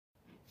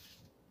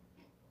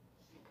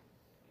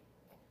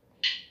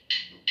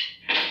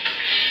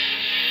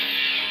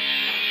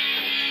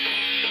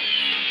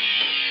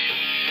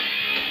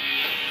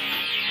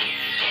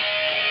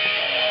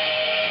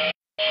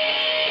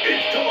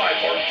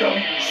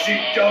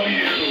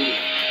WCW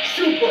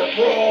Super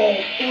Brawl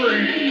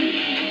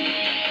 3.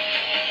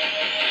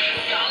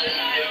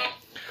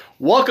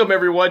 Welcome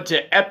everyone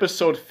to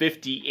episode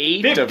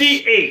 58.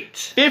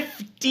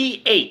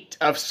 58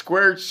 of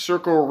Squared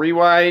Circle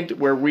Rewind,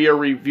 where we are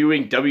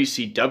reviewing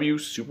WCW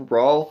Super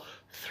Brawl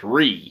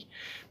 3.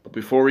 But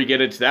before we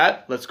get into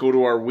that, let's go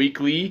to our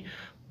weekly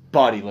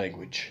body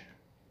language.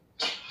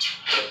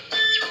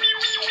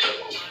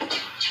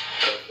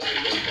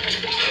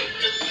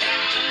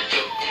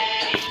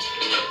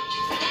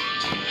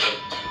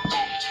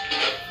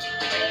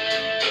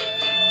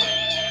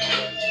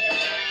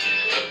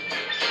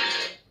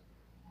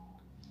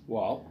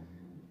 Well,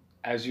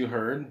 as you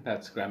heard,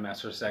 that's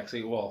Grandmaster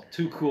Sexy. Well,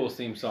 Too Cool's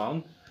theme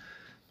song,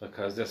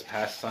 because this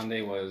past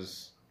Sunday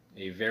was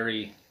a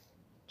very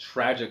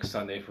tragic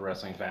Sunday for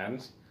wrestling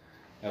fans,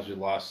 as we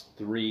lost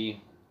 3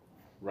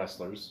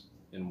 wrestlers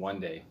in one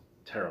day.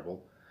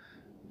 Terrible.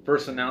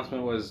 First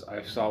announcement was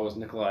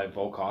Nikolai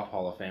Volkov,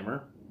 Hall of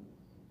Famer,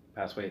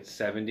 passed away at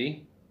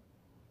 70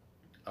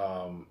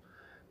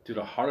 due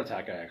to a heart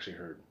attack. I actually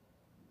heard.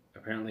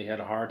 Apparently, he had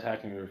a heart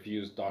attack and he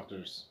refused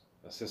doctors'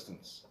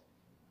 assistance.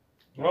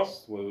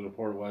 That's what the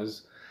report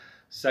was.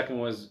 Second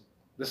was,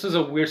 this is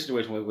a weird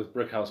situation with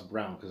Brickhouse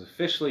Brown, because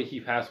officially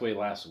he passed away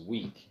last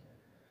week.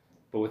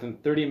 But within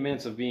 30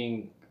 minutes of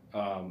being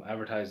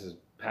advertised as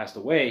passed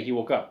away, he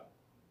woke up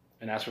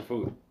and asked for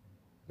food.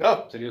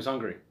 Oh. Said he was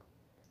hungry.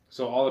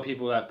 So all the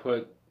people that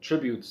put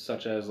tributes,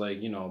 such as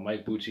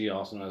Mike Bucci,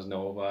 also known as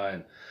Nova,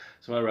 and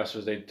some other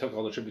wrestlers, they took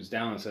all the tributes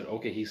down and said,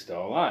 okay, he's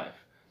still alive.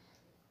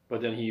 But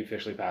then he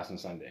officially passed on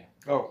Sunday.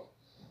 Oh.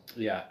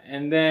 Yeah,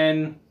 and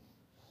then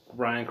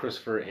Brian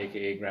Christopher,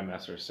 a.k.a.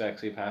 Grandmaster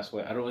Sexy, passed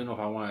away. I don't really know if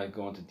I want to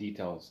go into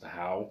details as to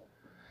how.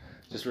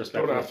 Just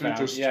respect for the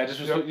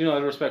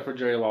family. Respect for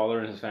Jerry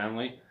Lawler and his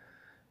family.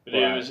 But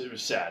it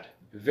was sad.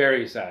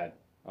 Very sad.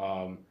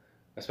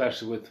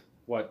 Especially with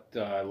what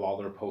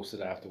Lawler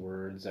posted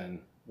afterwards and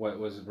what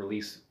was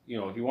released.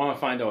 If you want to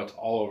find out, it's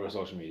all over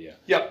social media.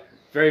 Yep.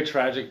 Very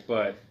tragic,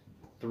 but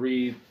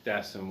 3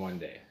 deaths in one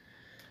day.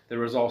 There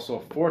was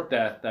also a 4th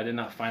death that I did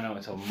not find out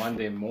until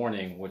Monday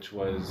morning, which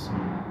was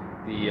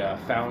the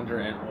founder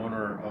and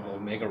owner of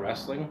Omega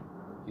Wrestling.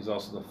 He's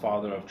also the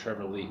father of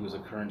Trevor Lee, who's a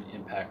current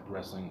Impact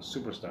Wrestling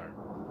superstar.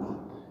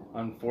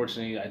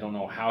 Unfortunately, I don't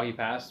know how he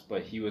passed,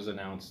 but he was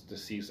announced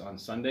deceased on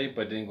Sunday,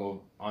 but didn't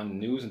go on the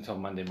news until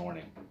Monday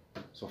morning.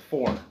 So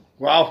 4.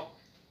 Wow.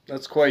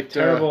 That's quite...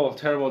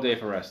 Terrible day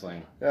for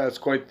wrestling. Yeah, it's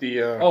quite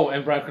the... Oh,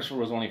 and Brian Christopher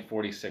was only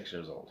 46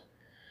 years old.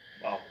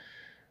 Wow.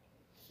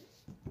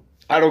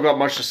 I don't got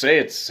much to say.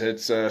 It's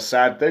a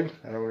sad thing.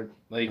 I don't...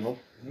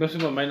 Most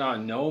people might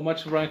not know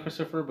much of Brian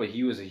Christopher, but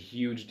he was a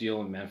huge deal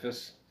in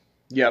Memphis.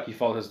 Yep. He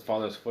followed his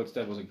father's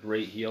footsteps, was a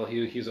great heel.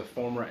 He's a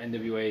former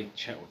NWA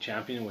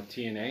champion with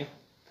TNA.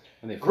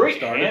 When they Great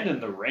started. Hand in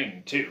the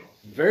ring, too.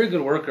 Very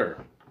good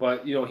worker.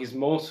 But, he's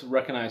most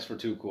recognized for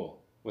Too Cool.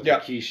 With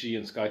Rikishi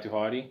and Sky Too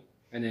Hotty.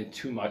 And then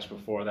Too Much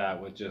before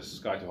that with just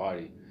Sky Too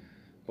Hotty.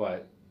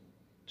 But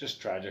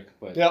just tragic.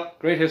 But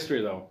great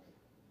history, though,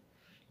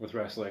 with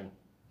wrestling.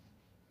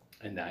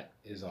 And that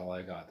is all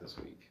I got this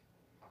week.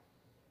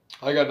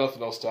 I got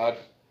nothing else to add.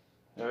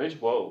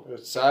 Whoa.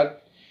 It's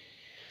sad.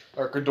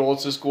 Our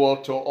condolences go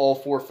out to all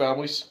 4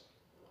 families.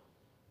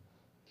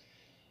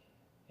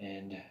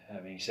 And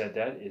having said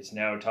that, it's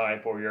now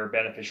time for your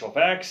beneficial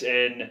facts.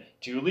 And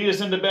to lead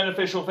us into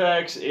beneficial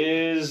facts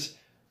is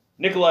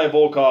Nikolai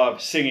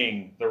Volkov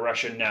singing the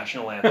Russian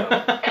national anthem.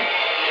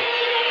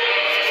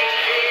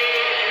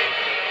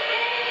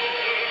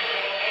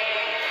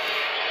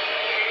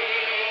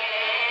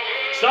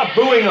 Stop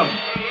booing him.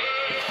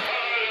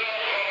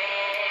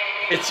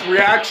 It's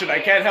reaction. I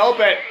can't help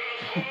it.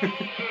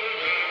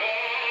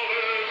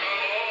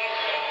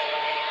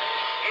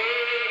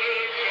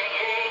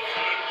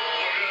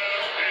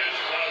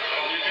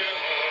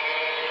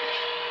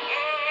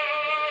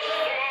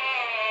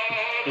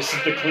 This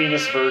is the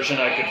cleanest version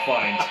I could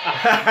find.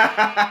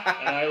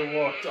 And I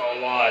looked a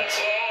lot.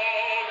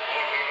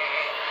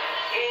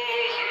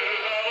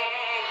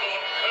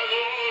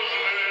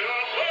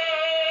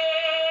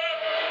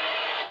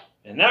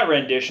 And that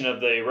rendition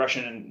of the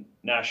Russian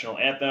national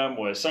anthem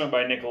was sung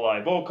by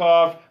Nikolai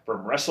Volkov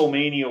from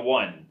WrestleMania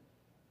 1.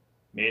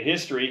 Made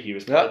history. He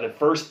was part of the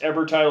first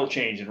ever title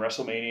change in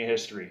WrestleMania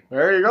history.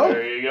 There you go.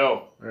 There you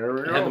go. There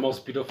we go. He had the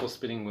most beautiful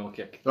spinning wheel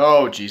kick.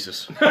 Oh,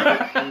 Jesus. We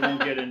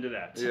won't get into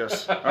that.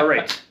 Yes. All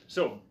right.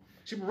 So,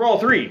 Super Brawl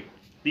 3.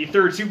 The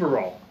 3rd Super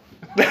Brawl.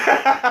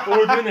 But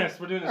we're doing this.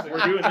 We're doing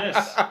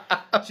this.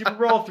 Super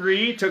Brawl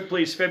 3 took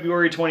place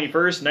February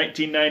 21st,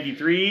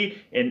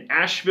 1993 in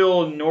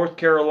Asheville, North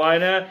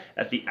Carolina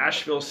at the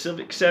Asheville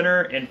Civic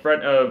Center in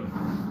front of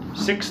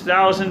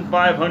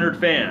 6,500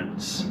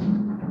 fans.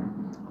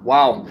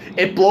 Wow.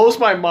 It blows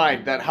my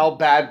mind that how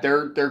bad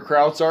their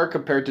crowds are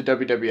compared to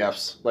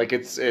WWF's. Like,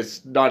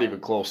 it's not even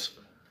close.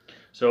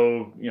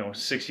 So,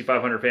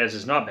 6,500 fans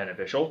is not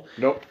beneficial.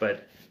 Nope.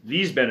 But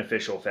these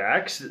beneficial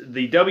facts: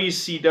 the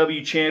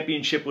WCW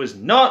Championship was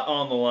not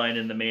on the line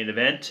in the main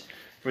event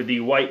for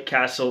the White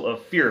Castle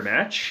of Fear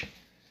match.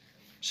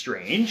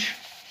 Strange.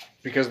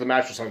 Because the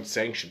match was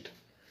unsanctioned.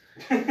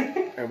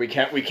 And we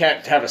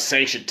can't have a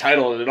sanctioned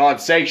title in an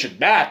unsanctioned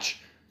match.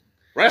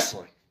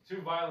 Wrestling.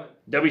 Too violent.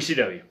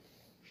 WCW.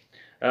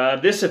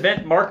 This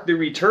event marked the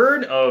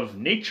return of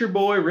Nature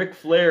Boy Ric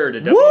Flair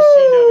to WCW.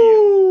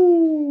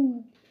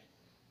 Woo!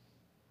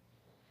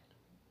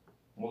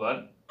 Hold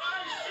on.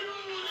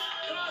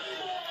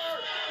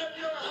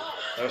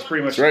 That was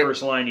pretty much That's the right.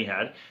 first line he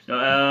had.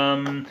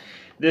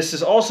 This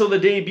is also the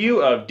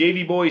debut of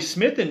Davey Boy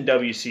Smith in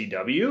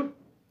WCW.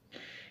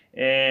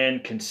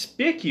 And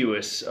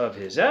conspicuous of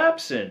his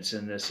absence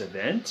in this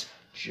event,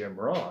 Jim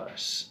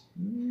Ross.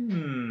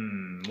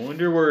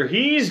 Wonder where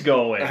he's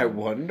going. I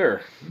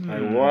wonder.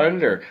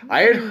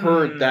 I had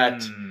heard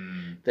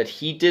that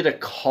he did a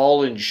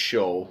call-in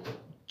show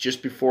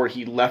just before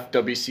he left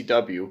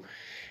WCW,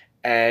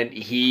 and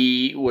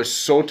he was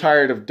so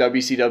tired of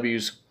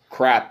WCW's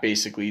crap,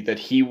 basically, that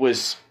he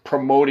was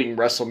promoting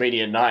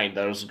WrestleMania 9.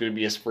 That was going to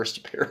be his first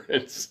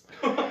appearance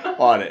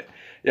on it.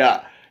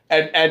 Yeah.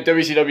 And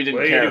WCW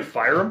didn't care. You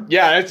fire him?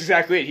 Yeah, that's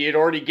exactly it. He had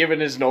already given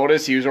his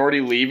notice. He was already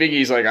leaving.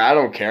 He's like, I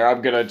don't care.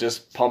 I'm gonna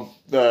just pump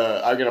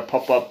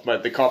up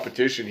the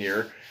competition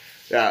here.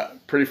 Yeah,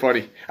 pretty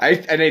funny.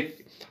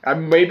 I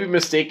may be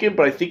mistaken,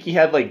 but I think he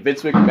had like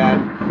Vince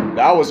McMahon.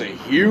 That was a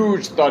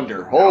huge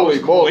thunder.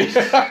 Holy moly!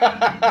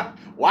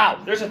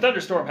 Wow. There's a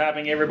thunderstorm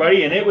happening,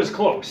 everybody, and it was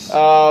close.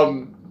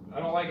 I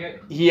don't like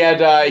it. He had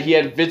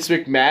Vince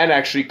McMahon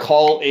actually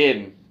call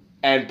in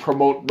and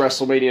promote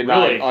WrestleMania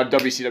 9 Really? on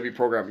WCW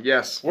program.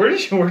 Yes.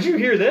 Where'd you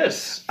hear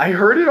this? I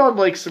heard it on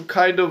like some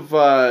kind of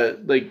I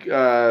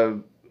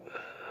don't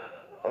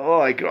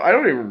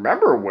even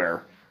remember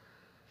where.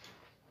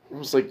 It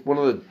was like one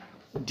of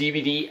the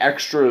DVD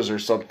extras or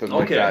something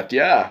like that.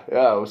 Yeah,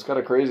 it was kind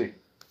of crazy.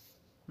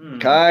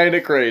 Kind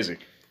of crazy.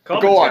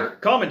 Go on.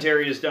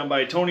 Commentary is done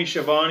by Tony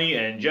Schiavone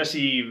and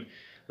Jesse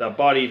the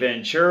Body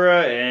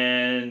Ventura,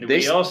 and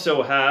we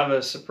also have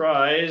a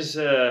surprise.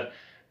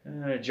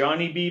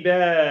 Johnny B.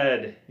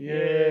 Bad.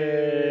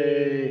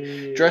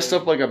 Yay. Dressed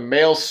up like a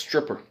male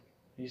stripper.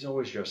 He's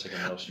always dressed like a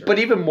male stripper. But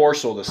even more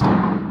so this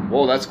time.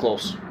 Whoa, that's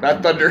close.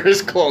 That thunder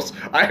is close.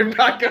 I'm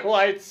not going to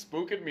lie, it's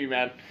spooking me,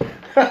 man.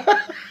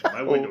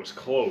 My window's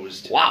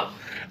closed. Wow.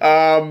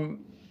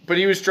 But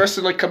he was dressed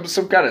in like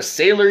some kind of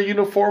sailor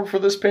uniform for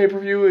this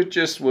pay-per-view. It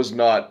just was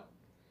not...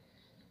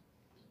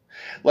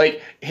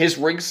 Like, his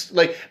rings...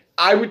 Like,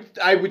 I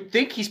would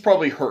think he's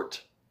probably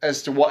hurt.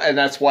 As to what, and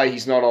that's why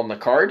he's not on the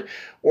card,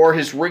 or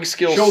his ring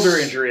skills. Shoulder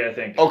injury, I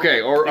think.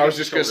 Okay, or I was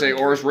just gonna say,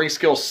 injury. or his ring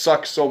skills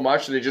suck so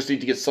much they just need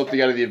to get something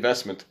out of the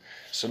investment.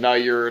 So now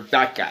you're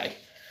that guy,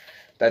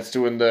 that's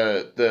doing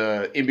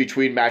the in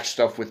between match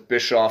stuff with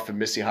Bischoff and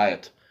Missy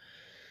Hyatt.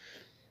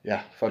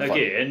 Yeah, fun.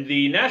 Okay, and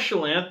the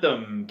national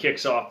anthem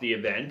kicks off the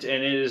event,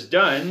 and it is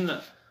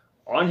done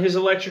on his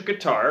electric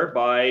guitar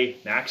by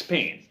Max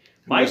Payne.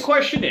 My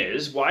question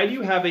is, why do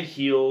you have a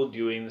heel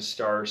doing the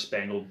Star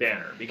Spangled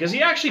Banner? Because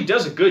he actually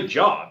does a good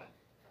job.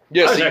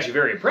 Yes, I was actually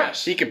very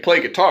impressed. He can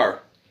play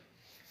guitar,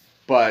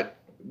 but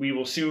we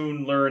will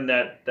soon learn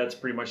that that's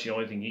pretty much the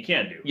only thing he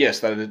can do.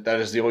 Yes, that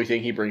is the only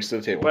thing he brings to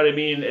the table. But I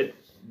mean,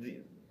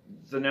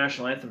 the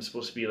national anthem is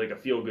supposed to be like a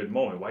feel-good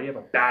moment. Why do you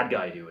have a bad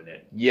guy doing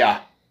it? Yeah,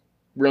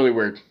 really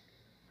weird.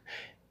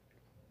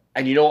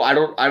 And I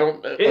don't. I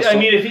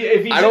mean, if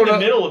he's in the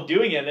middle of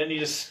doing it, and then he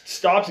just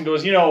stops and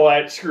goes, you know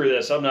what, screw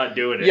this, I'm not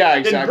doing it. Yeah,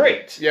 exactly. Then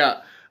great.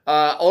 Yeah.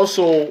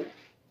 Also,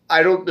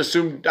 I don't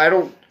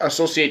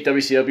associate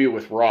WCW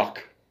with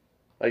rock.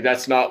 Like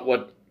that's not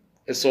what.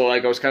 So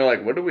like I was kind of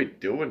like, what are we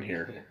doing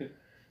here?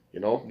 You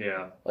know?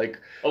 Yeah. Like,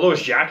 although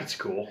his jacket's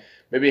cool.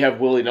 Maybe have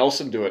Willie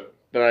Nelson do it.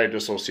 Then I'd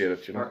associate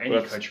it. You know? Or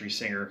any country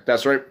singer.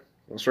 That's right.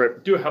 That's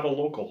right. Do have a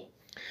local.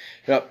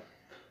 Yep.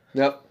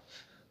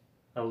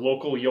 A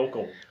local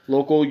yokel.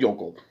 Local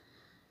yokel.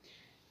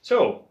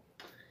 So,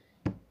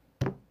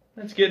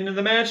 let's get into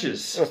the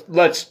matches.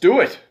 Let's do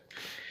it.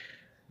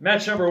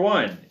 Match number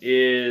 1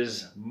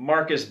 is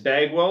Marcus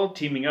Bagwell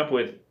teaming up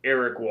with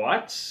Erik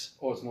Watts.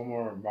 Oh, it's no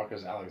more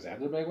Marcus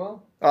Alexander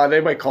Bagwell? They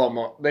might call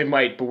him. They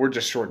might, but we're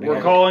just shortening it.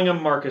 We're calling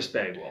him Marcus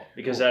Bagwell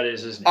because that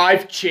is his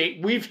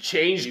name. We've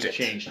changed You've it.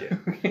 changed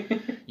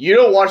it. You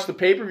don't watch the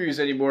pay-per-views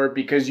anymore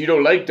because you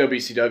don't like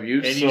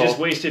WCW. And you just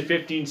wasted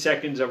 15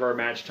 seconds of our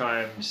match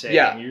time saying,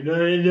 Yeah. You're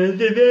not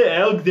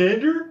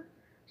Alexander?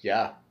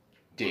 Yeah.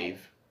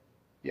 Dave.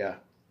 Yeah.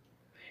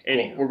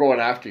 Anyway. We're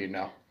going after you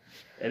now.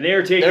 And they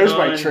are taking There's on...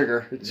 my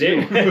trigger. It's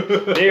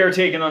they are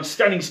taking on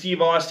Stunning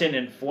Steve Austin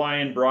and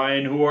Flying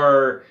Brian, who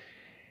are...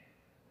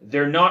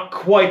 They're not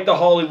quite the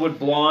Hollywood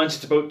Blondes.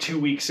 It's about 2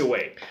 weeks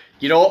away.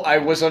 You know, I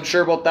was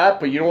unsure about that,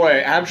 but you know what I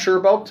am sure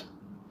about?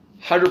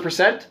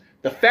 100%?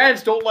 The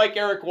fans don't like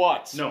Erik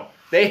Watts. No.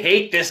 They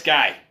hate this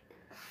guy.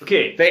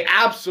 Okay. They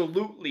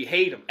absolutely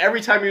hate him.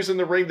 Every time he was in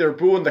the ring, they're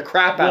booing the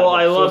crap out of him. Well,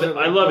 I love it.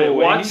 I love it.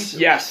 Watts...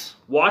 Yes.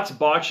 Watts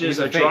botches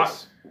a drop...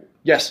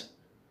 Yes.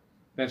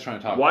 Ben's trying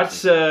to talk.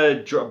 Watts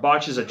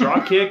botches a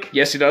drop kick.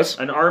 Yes, he does.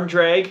 An arm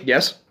drag.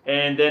 Yes.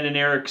 And then an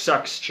Erik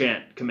sucks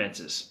chant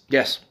commences.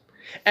 Yes.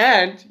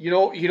 And, you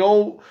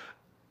know,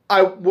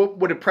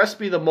 what impressed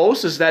me the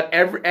most is that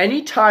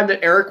any time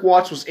that Erik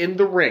Watts was in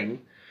the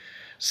ring,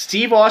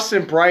 Steve Austin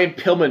and Brian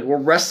Pillman were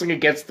wrestling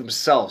against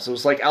themselves. It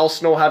was like Al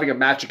Snow having a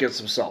match against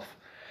himself.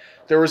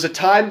 There was a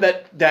time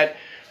that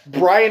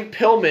Brian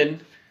Pillman,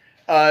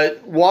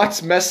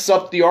 Watts messes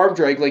up the arm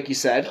drag, like you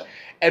said,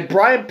 and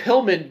Brian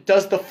Pillman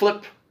does the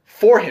flip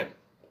for him.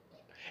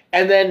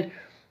 And then,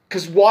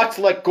 because Watts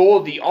let go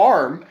of the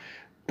arm,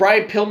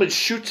 Brian Pillman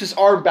shoots his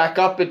arm back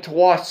up into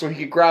Watts so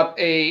he could grab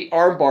a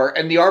arm bar,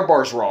 and the arm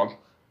bar's wrong.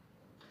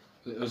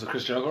 It was a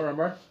Chris Jericho arm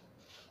bar?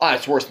 Ah,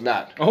 it's worse than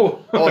that.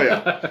 Oh. Oh,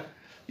 yeah.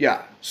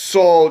 Yeah.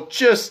 So,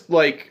 just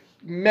like,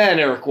 man,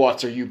 Erik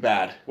Watts, are you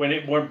bad?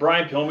 When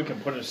Brian Pillman can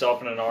put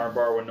himself in an arm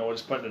bar when no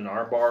one's putting an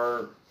arm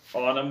bar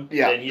on him,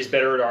 yeah, then he's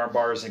better at arm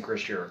bars than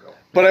Chris Jericho.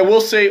 But I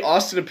will say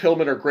Austin and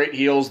Pillman are great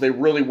heels. They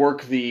really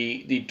work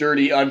the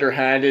dirty,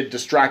 underhanded,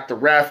 distract the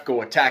ref,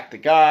 go attack the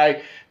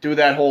guy, do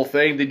that whole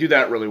thing. They do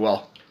that really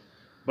well.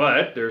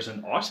 But there's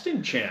an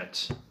Austin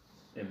chant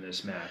in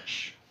this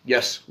match.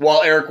 Yes,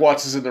 while Erik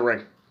Watts is in the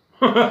ring.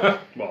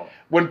 Well,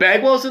 when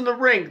Bagwell's in the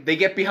ring, they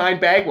get behind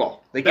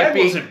Bagwell.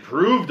 Bagwell's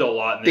improved a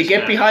lot in this They get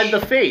match. behind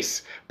the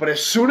face. But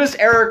as soon as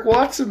Erik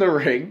Watts in the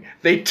ring,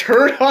 they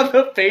turn on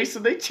the face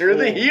and they cheer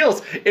the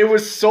heels. It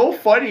was so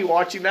funny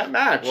watching that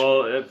match.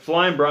 Well,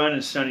 Flying Brian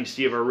and Stunning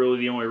Steve are really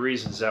the only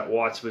reasons that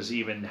Watts was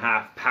even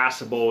half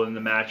passable in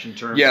the match in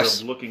terms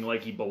of looking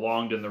like he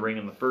belonged in the ring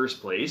in the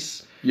first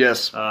place.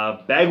 Yes.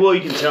 Bagwell,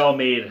 you can tell,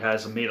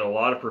 has made a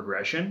lot of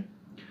progression.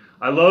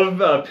 I love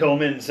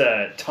Pillman's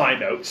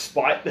timeout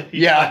spot that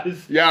he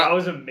has. Yeah. That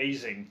was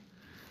amazing.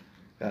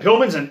 Yeah.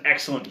 Pillman's an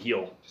excellent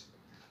heel.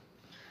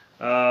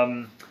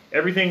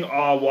 Everything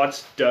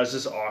Watts does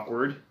is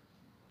awkward.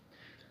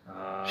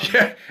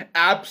 Yeah,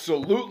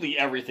 absolutely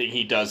everything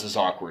he does is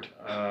awkward.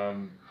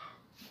 An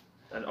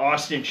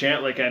Austin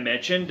chant, like I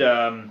mentioned.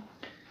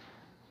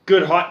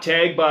 Good hot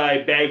tag by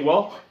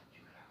Bagwell.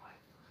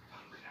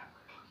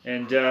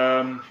 And,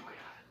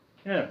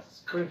 yeah.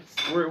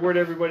 Where'd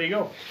everybody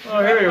go?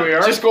 Oh, here we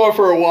are. Just going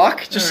for a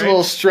walk. Just a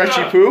little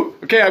stretchy poo.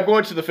 Okay, I'm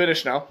going to the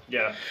finish now.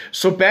 Yeah.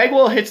 So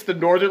Bagwell hits the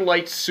Northern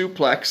Lights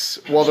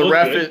suplex while the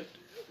ref is...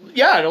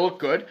 Yeah, it'll look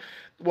good.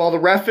 While the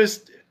ref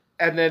is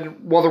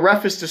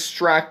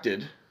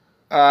distracted,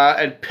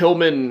 and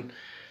Pillman...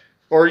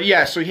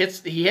 so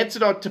he hits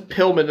it out to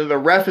Pillman, and the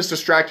ref is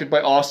distracted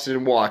by Austin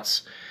and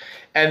Watts.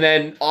 And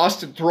then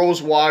Austin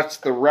throws Watts,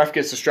 the ref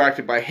gets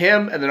distracted by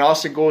him, and then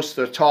Austin goes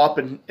to the top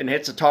and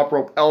hits a top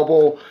rope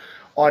elbow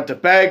onto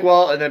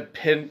Bagwell, and then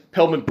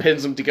Pillman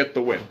pins him to get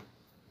the win.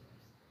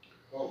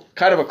 Oh.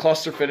 Kind of a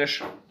cluster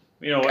finish.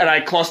 You know, and I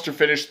cluster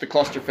finished the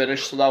cluster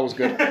finish, so that was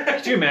good.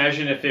 Could you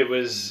imagine if it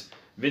was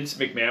Vince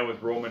McMahon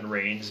with Roman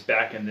Reigns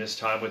back in this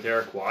time with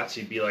Erik Watts?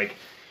 He'd be like,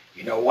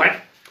 you know what?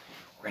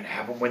 We're going to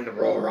have him win the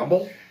Royal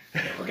Rumble,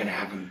 and we're going to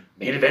have him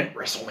main event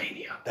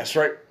WrestleMania. That's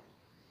right.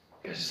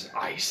 Because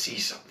I see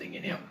something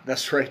in him.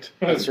 That's right.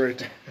 That's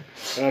right.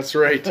 That's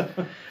right.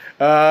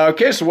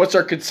 Okay, so what's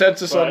our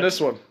consensus on this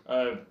one?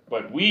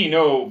 But we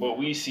know, but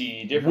we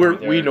see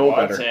different. We know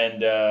better.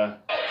 And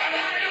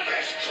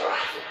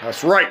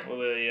that's right. Well,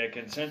 the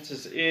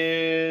consensus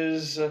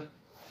is, and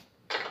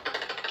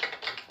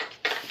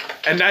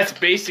that's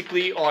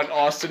basically on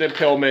Austin and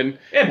Pillman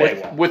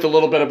with a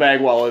little bit of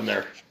Bagwell in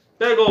there.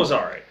 Bagwell's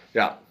all right.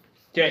 Yeah.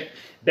 Okay.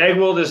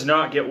 Bagwell does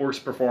not get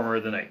worst performer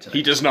of the night tonight.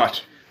 He does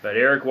not. But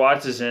Erik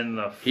Watts is in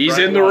the front He's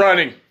in the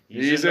running.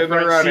 He's in the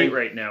front seat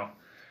right now.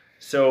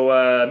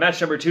 So match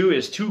number 2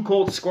 is Too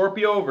Cold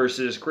Scorpio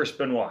versus Chris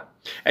Benoit.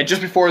 And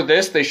just before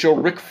this, they show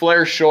Ric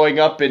Flair showing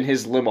up in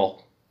his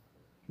limo.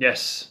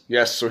 Yes.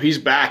 Yes, so he's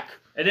back.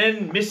 And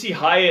then Missy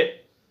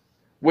Hyatt.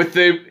 With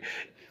the...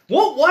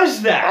 What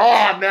was that?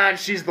 Oh, man,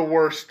 she's the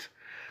worst.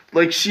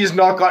 Like, she's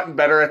not gotten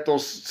better at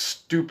those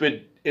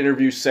stupid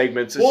interview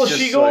segments. It's just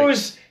she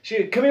goes...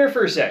 come here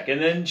for a sec. And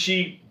then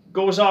she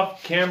goes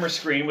off camera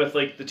screen with,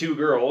 like, the 2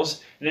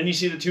 girls. And then you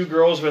see the 2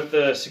 girls with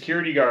the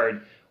security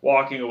guard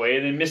walking away.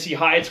 And then Missy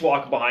Hyatt's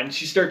walking behind. And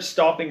she starts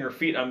stomping her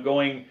feet. I'm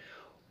going...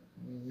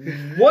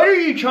 What are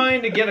you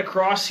trying to get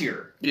across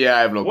here? Yeah,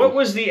 I have no clue. What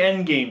was the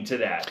end game to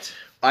that?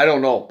 I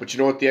don't know, but you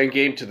know what the end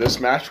game to this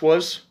match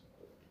was?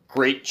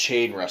 Great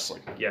chain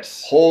wrestling.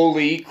 Yes.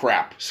 Holy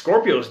crap.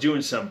 Scorpio's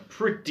doing some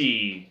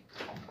pretty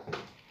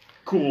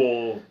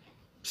cool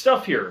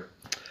stuff here.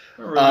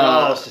 I don't really know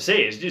what else to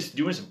say. He's just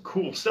doing some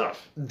cool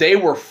stuff. They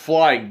were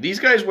flying. These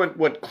guys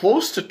went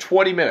close to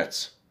 20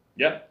 minutes.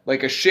 Yep.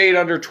 Like a shade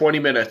under 20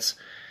 minutes.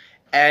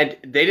 And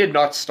they did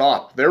not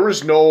stop. There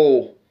was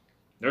no...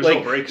 There's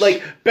no breaks.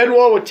 Like,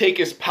 Benoit would take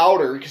his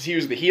powder, because he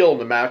was the heel in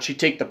the match, he'd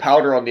take the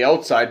powder on the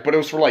outside, but it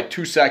was for like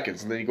 2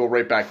 seconds, and then he'd go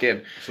right back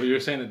in. So you're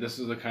saying that this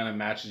is the kind of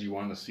matches you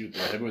wanted to see with the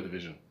light heavyweight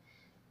division?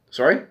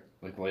 Sorry?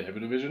 Like the light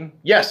heavyweight division?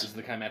 Yes. This is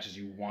the kind of matches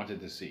you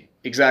wanted to see.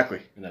 Exactly.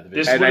 In that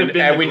division. This would have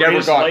been the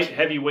greatest light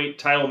heavyweight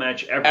title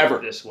match ever.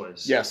 This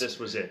was. Yes. This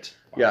was it.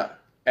 Yeah.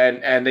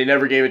 And they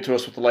never gave it to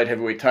us with the light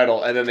heavyweight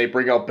title, and then they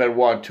bring out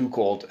Benoit and Too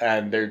Cold,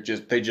 and they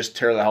just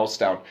tear the house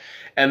down.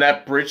 And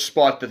that bridge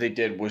spot that they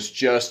did was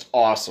just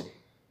awesome.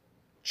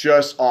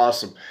 Just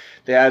awesome.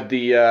 They had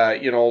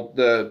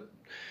the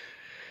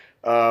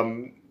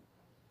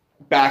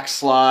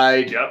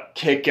backslide, Yep.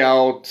 kick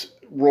out,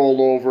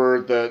 roll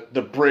over,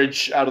 the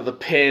bridge out of the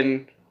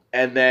pin,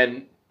 and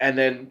then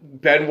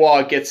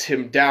Benoit gets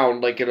him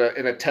down, like in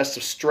a test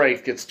of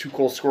strength, gets Too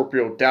Cold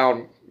Scorpio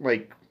down,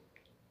 like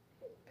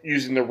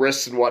using the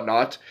wrists and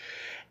whatnot,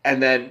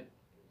 and then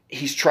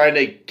he's trying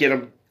to get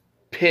him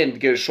pinned,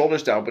 get his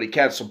shoulders down, but he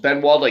can't. So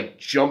Benoit like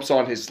jumps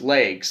on his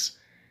legs,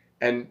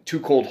 and Too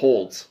Cold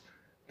holds.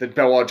 Then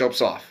Benoit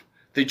jumps off.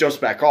 Then he jumps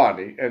back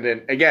on, and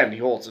then again he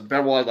holds. And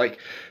Benoit like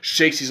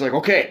shakes. He's like,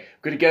 "Okay, I'm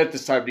gonna get it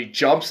this time." But he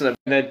jumps, and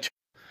then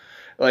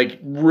like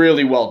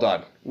really well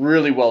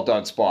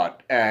done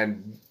spot.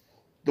 And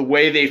the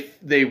way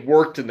they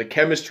worked and the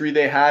chemistry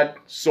they had,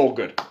 so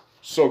good.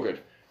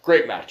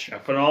 Great match. A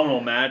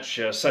phenomenal match.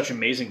 Such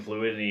amazing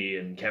fluidity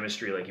and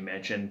chemistry, like you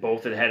mentioned.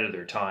 Both ahead of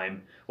their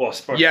time. Well,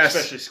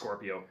 especially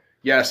Scorpio.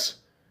 Yes.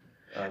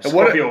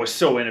 Scorpio was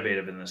so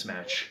innovative in this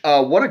match.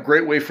 What a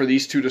great way for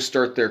these two to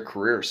start their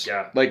careers.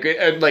 Yeah. Like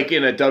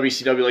in a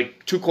WCW,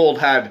 like Too Cold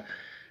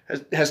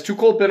has Too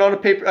Cold been on a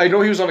paper? I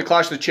know he was on a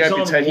Clash of the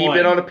Champions. Had he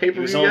been on a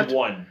pay-per-view yet? He was on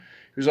one.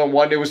 He was on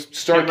one. It was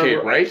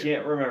Starrcade, right? I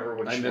can't remember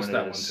which one. I missed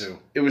that one too.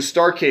 It was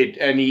Starrcade,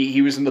 and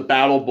he was in the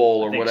Battle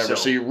Bowl or whatever,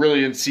 so you really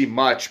didn't see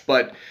much.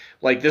 But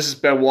like this is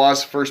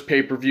Benoit's first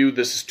pay-per-view.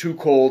 This is Too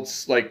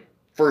Cold's like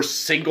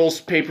first singles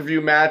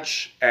pay-per-view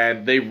match,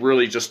 and they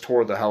really just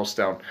tore the house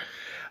down.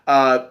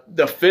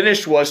 The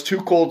finish was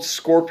Too Cold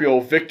Scorpio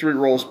victory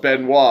rolls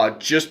Benoit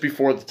just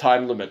before the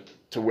time limit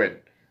to win.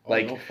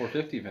 Like no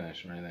 450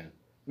 finish or anything.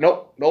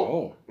 Nope.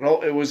 Oh.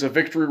 No, it was a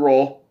victory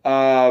roll.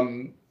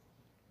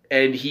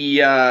 And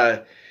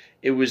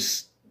it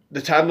was,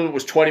 the time limit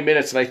was 20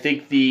 minutes, and I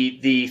think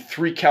the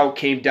 3 count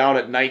came down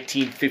at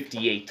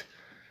 19:58.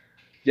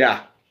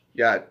 Yeah,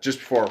 just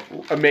before.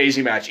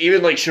 Amazing match.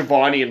 Even like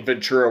Shivani and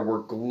Ventura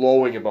were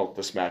glowing about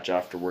this match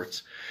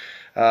afterwards.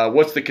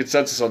 What's the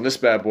consensus on this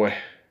bad boy?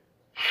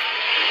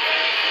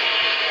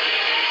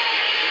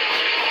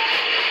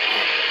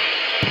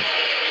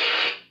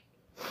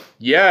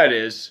 Yeah, it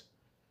is.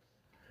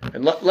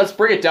 And let's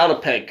bring it down a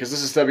peg, because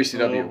this is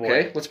WCW,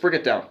 okay? Let's bring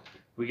it down.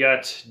 We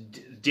got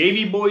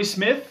Davey Boy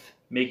Smith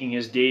making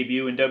his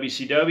debut in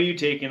WCW,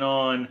 taking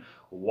on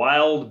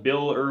Wild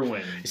Bill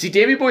Irwin. Is he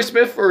Davey Boy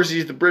Smith, or is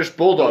he the British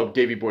Bulldog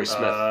Davey Boy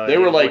Smith? They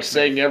were like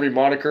saying every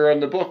moniker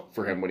on the book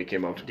for him when he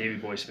came out. Davey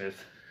Boy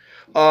Smith.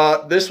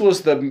 This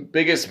was the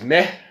biggest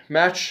meh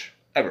match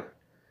ever.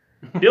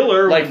 Bill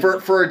Irwin.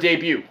 Like for a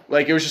debut.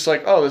 Like it was just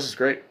like, oh, this is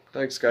great.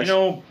 Thanks, guys. You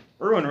know,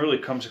 Irwin really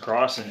comes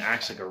across and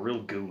acts like a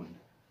real goon.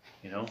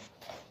 You know?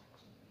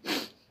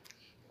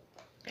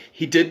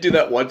 He did do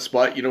that one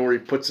spot, you know, where he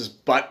puts his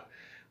butt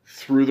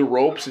through the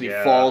ropes and he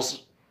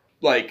falls,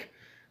 like,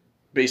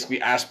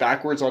 basically ass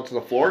backwards onto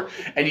the floor.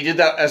 And he did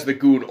that as the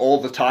goon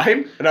all the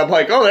time. And I'm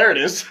like, oh, there it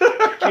is.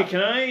 Okay,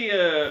 can I...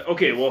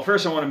 okay, well,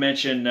 first I want to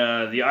mention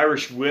the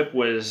Irish Whip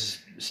was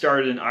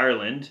started in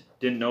Ireland.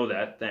 Didn't know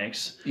that.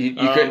 Thanks. You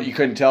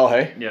couldn't tell,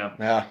 hey? Yeah.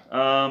 Yeah.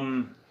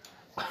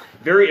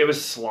 It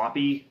was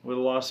sloppy with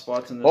a lot of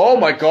spots in this. Oh,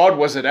 match. my God,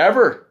 was it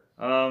ever?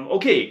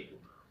 Okay,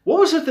 what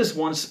was with this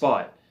one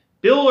spot?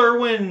 Bill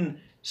Irwin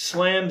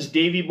slams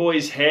Davey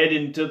Boy's head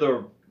into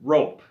the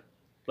rope,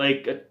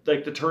 like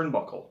the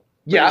turnbuckle.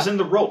 Yeah, it was in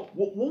the rope.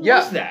 What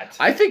was that?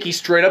 I think he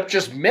straight up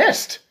just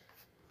missed.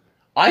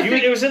 I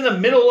think it was in the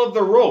middle of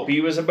the rope.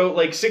 He was about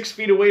like 6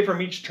 feet away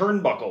from each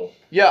turnbuckle.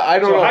 Yeah, I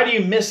don't know. So how do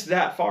you miss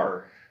that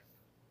far?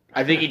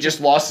 I think he just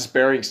lost his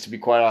bearings, to be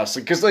quite honest.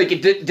 Because like,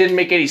 it didn't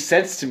make any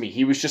sense to me.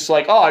 He was just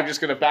like, oh, I'm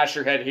just going to bash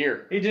your head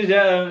here. He did.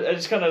 I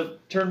just kind of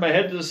turned my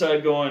head to the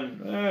side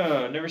going,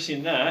 oh, never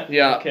seen that.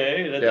 Yeah.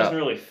 Okay, that doesn't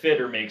really fit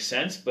or make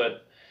sense,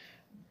 but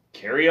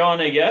carry on,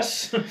 I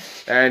guess.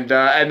 and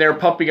they're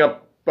pumping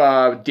up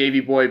Davey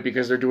Boy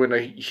because they're doing a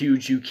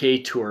huge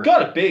UK tour. He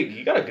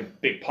got a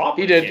big pop.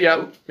 He did,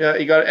 yeah.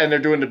 He got, and they're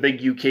doing the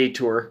big UK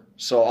tour.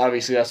 So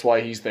obviously that's why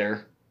he's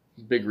there.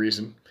 Big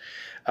reason.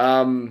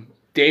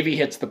 Davey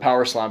hits the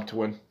power slam to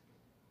win.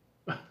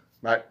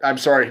 I'm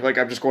sorry, like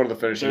I'm just going to the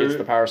finish. He hits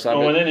the power slam.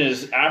 Oh, and then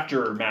his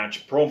after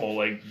match promo,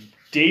 like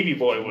Davey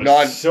Boy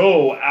was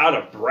so out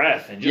of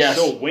breath and just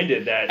so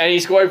winded that. And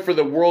he's going for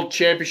the world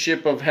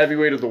championship of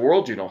heavyweight of the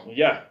world, you know.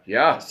 Yeah.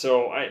 Yeah.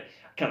 So I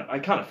kind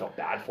of felt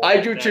bad for him.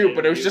 I do too,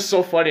 but it was just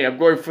so funny. I'm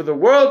going for the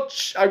world.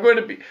 I'm going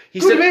to be.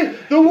 He said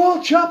the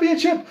world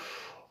championship,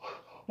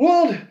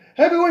 world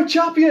heavyweight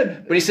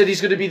champion. But he said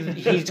he's going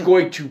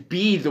to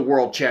be the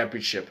world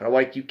championship. And I'm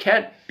like, you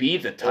can't be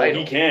the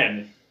title. Oh, he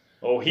can.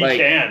 Oh, he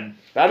can.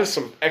 That is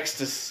some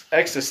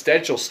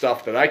existential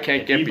stuff that I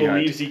can't get behind.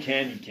 He believes he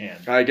can, he can.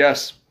 I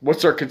guess.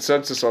 What's our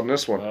consensus on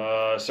this one?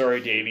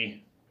 Sorry,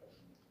 Davey.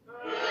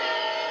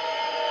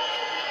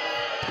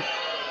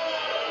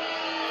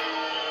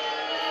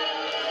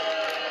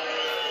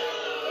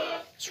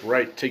 That's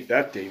right. Take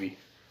that, Davey.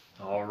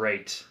 All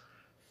right.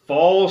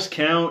 Falls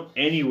Count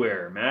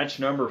Anywhere. Match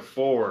number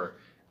 4.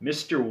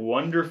 Mr.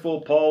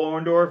 Wonderful Paul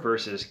Orndorff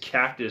versus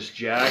Cactus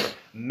Jack.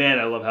 Man,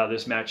 I love how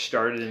this match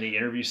started in the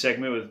interview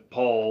segment with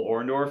Paul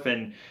Orndorff,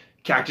 and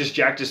Cactus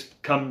Jack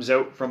just comes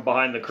out from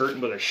behind the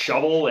curtain with a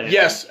shovel, and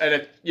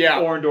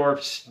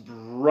Orndorff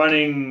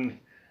running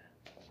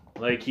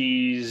like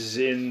he's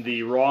in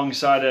the wrong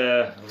side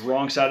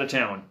of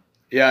town.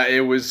 Yeah,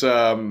 it was,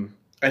 and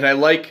I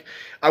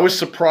was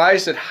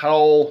surprised at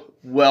how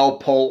well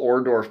Paul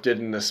Orndorff did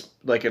in this,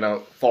 like in a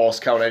false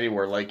count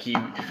anywhere. Like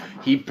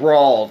he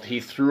brawled,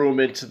 he threw him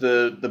into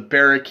the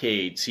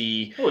barricades.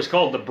 It's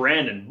called the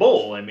Brandon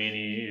Bull. I mean,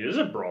 he is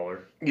a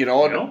brawler.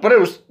 But it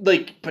was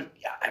like,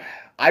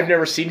 I've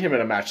never seen him in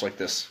a match like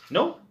this.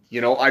 No.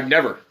 I've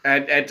never.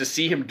 And to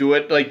see him do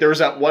it, like there was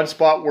that one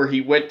spot where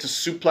he went to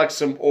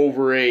suplex him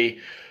over a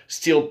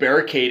steel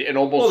barricade and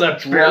almost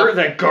that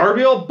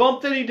Garbiel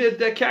bump that he did,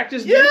 that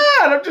Cactus did?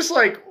 Yeah, and I'm just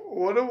like,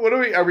 what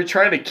are we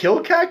trying to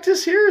kill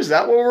Cactus here? Is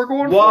that what we're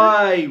going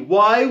for?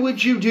 Why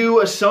would you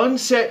do a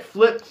sunset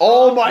flip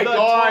oh my the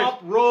God.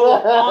 top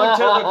rope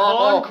onto the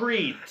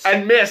concrete?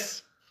 And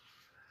miss.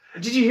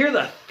 Did you hear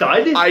the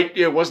thud?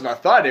 It wasn't a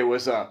thud, it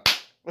was a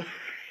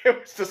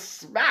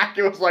smack.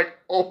 It was like,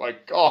 oh my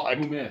God.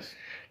 Who missed?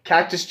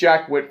 Cactus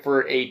Jack went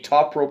for a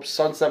top rope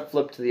sunset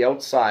flip to the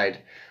outside.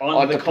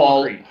 Onto the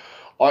concrete.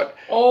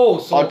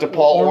 Onto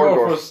Paul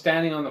Orndorff was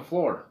standing on the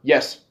floor.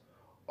 Yes.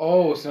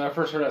 Oh, so when I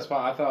first heard that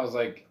spot, I thought it was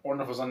like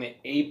Orndorff was on the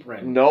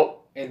apron.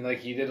 Nope. And like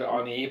he did it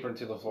on the apron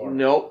to the floor.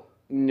 Nope.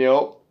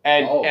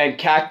 And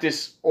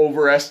Cactus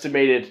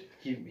overestimated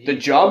the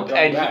jump,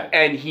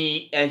 and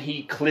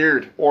he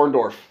cleared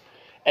Orndorff,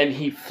 and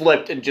he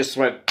flipped and just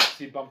went.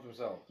 He bumped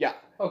himself. Yeah.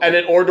 Okay. And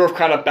then Orndorff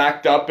kind of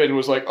backed up and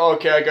was like, oh,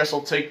 okay, I guess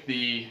I'll take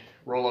the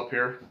roll up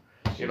here.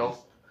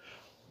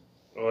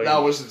 That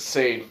was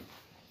insane.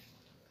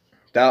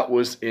 That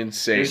was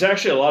insane. There's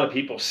actually a lot of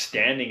people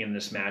standing in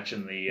this match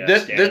in the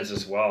stands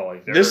as well.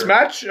 Like this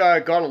match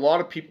got a lot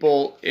of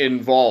people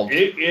involved.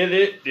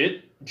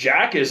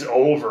 Jack is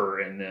over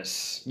in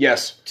this.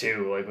 Yes.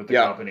 Too, like with the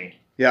company.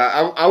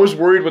 Yeah, I was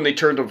worried when they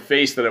turned him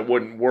face that it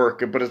wouldn't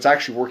work, but it's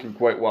actually working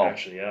quite well.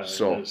 Actually, yeah,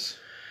 so, it is.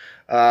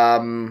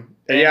 And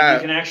you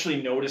can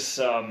actually notice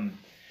Paul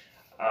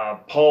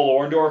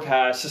Orndorff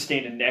has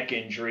sustained a neck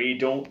injury.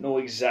 Don't know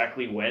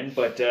exactly when,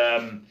 but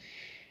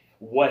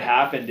what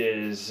happened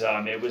is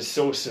it was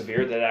so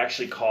severe that it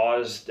actually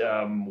caused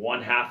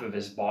one half of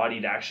his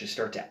body to actually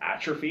start to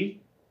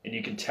atrophy. And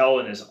you can tell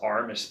in his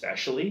arm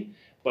especially,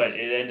 but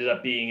it ended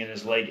up being in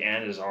his leg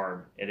and his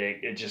arm.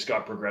 It just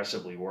got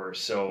progressively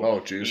worse.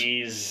 So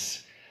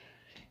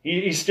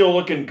he's still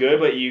looking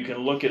good, but you can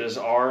look at his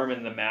arm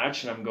in the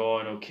match, and I'm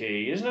going,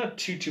 okay, there's not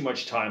too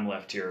much time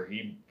left here.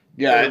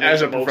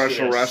 As a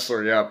professional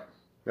wrestler, yeah.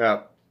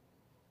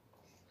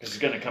 Because there's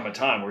going to come a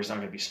time where he's not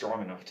going to be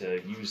strong enough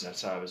to use that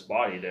side of his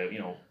body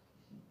to,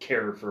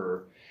 care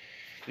for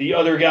the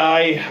other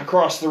guy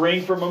across the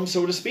ring from him,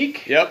 so to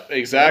speak. Yep,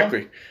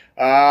 exactly.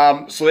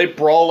 Yeah. So they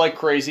brawl like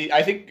crazy.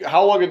 I think,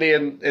 how long are they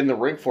in the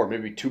ring for?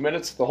 Maybe 2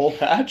 minutes, the whole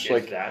match?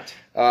 Like that.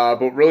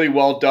 But really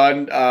well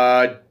done.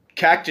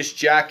 Cactus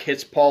Jack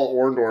hits Paul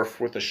Orndorff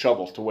with a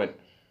shovel to win.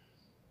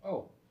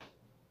 Oh.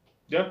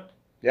 Yeah.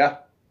 Yeah.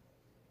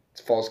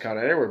 It's falls count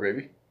anywhere,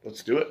 baby.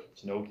 Let's do it.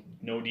 It's no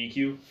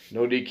DQ.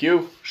 No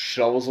DQ.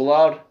 Shovels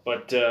allowed.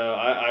 But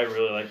I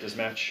really like this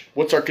match.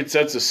 What's our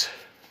consensus?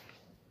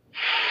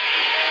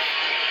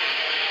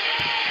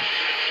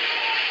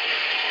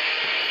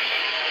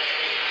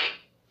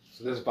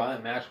 So this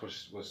violent match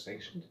was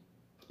sanctioned?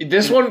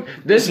 This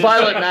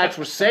violent match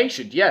was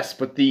sanctioned, yes,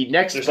 but the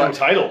next... There's no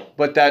title.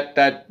 But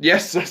that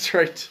yes, that's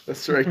right.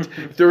 That's right.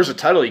 If there was a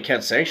title, you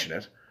can't sanction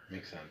it.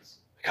 Makes sense.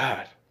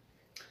 God.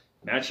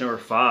 Match number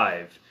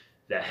 5.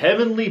 The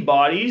Heavenly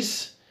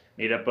Bodies,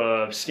 made up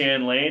of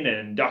Stan Lane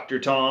and Dr.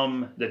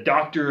 Tom, the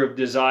Doctor of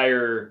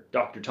Desire,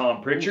 Dr.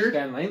 Tom Pritchard. Ooh,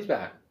 Stan Lane's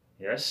back.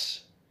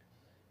 Yes.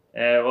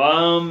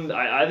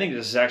 I think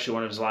this is actually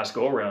one of his last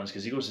go-arounds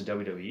because he goes to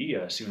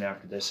WWE soon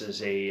after this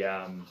as a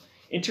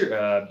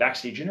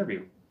backstage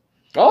interview.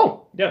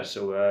 Oh. Yeah,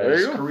 so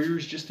his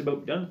career's just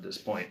about done at this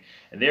point.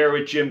 And they're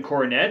with Jim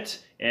Cornette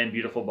and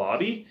Beautiful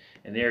Bobby,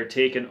 and they are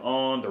taking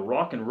on the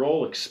Rock and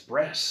Roll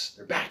Express.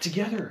 They're back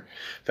together.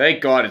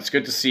 Thank God. It's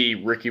good to see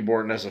Ricky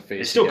Morton as a face.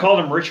 They still called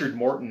him Richard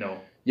Morton, though.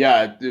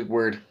 Yeah,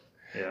 weird.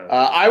 Yeah.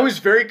 I was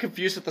very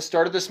confused at the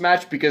start of this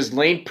match because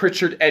Lane,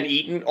 Pritchard, and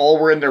Eaton all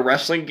were in their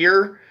wrestling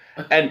gear.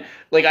 And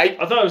I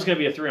thought it was going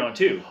to be a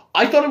 3-on-2.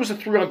 I thought it was a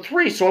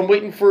 3-on-3, so I'm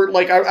waiting for,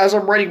 as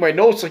I'm writing my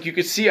notes, you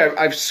can see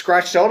I've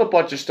scratched out a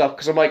bunch of stuff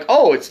because I'm like,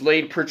 oh, it's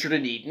Lane, Pritchard,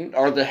 and Eaton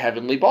are the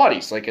Heavenly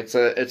Bodies. It's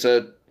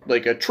a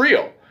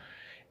trio.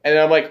 And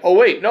then I'm like, oh,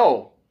 wait,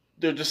 no.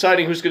 They're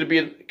deciding who's going to be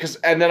in...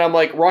 And then I'm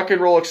like, Rock and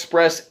Roll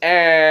Express,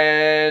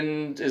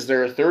 and is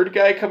there a third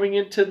guy coming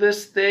into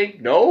this thing?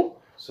 No?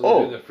 So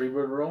they're doing the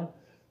Freebird rule?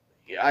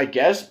 I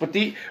guess, but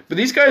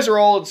these guys are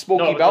all in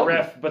Smoky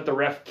Mountain. The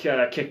ref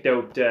kicked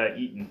out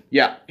Eaton.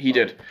 Yeah, he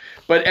did.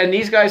 And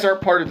these guys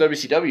aren't part of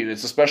WCW.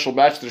 It's a special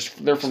match.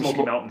 They're from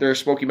Smoky Mountain. They're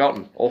Smoky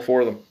Mountain, all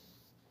 4 of them.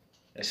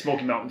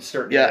 Smoky Mountain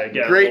starting. Yeah, to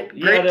get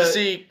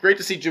great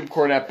to see Jim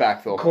Cornette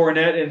back though.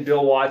 Cornette and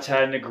Bill Watts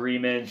had an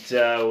agreement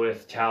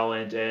with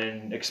talent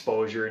and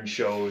exposure and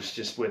shows,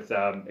 just with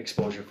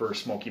exposure for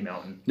Smoky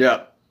Mountain.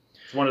 Yeah,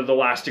 it's one of the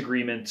last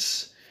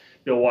agreements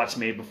Bill Watts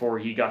made before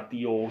he got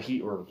the old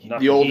heave-ho?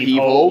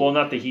 Well,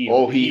 not the heave-ho.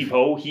 Oh, the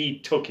heave-ho.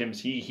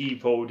 He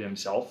heave-hoed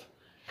himself,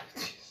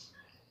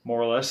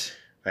 more or less.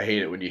 I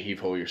hate it when you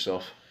heave-ho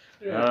yourself.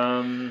 There's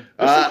some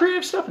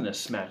creative stuff in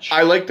this match.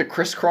 I like the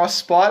crisscross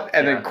spot,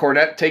 and then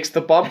Cornette takes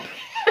the bump.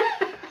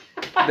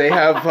 They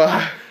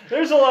have...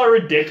 There's a lot of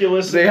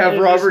ridiculous. They have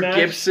Robert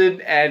Gibson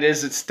and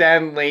is it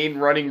Stan Lane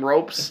running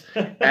ropes,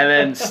 and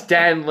then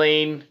Stan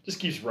Lane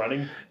just keeps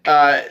running.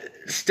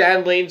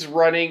 Stan Lane's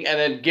running, and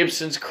then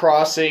Gibson's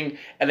crossing,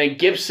 and then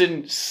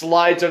Gibson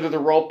slides under the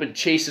rope and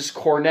chases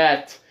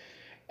Cornette,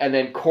 and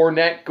then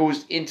Cornette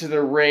goes into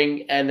the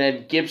ring, and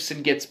then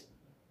Gibson gets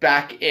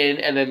back in,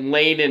 and then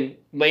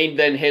Lane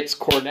then hits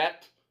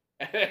Cornette,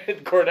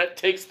 and Cornette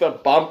takes the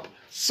bump.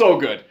 So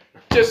good,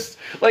 just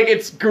like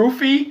it's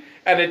goofy.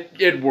 And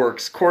it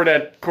works.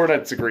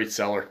 Cornette's a great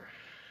seller.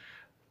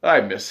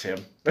 I miss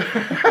him.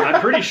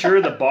 I'm pretty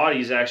sure the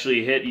bodies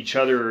actually hit each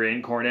other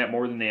in Cornette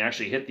more than they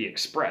actually hit the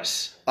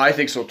Express. I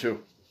think so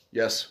too.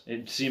 Yes.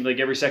 It seemed like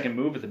every second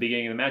move at the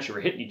beginning of the match, they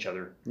were hitting each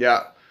other.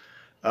 Yeah.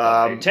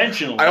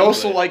 Intentionally. I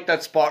also like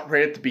that spot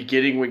right at the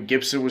beginning when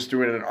Gibson was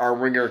doing an arm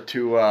wringer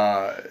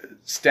to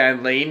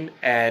Stan Lane,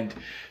 and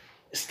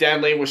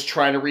Stan Lane was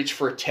trying to reach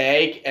for a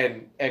tag,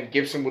 and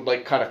Gibson would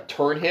like kind of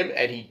turn him,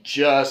 and he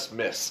just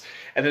missed.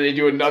 And then they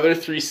do another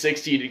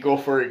 360 to go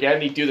for it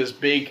again. He'd do this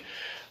big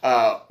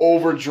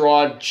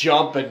overdrawn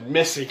jump and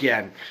miss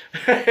again.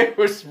 It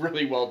was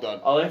really well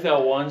done. I like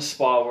that one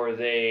spot where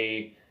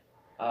they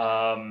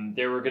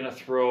were going to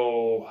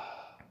throw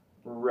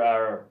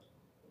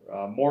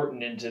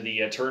Morton into the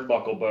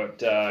turnbuckle, but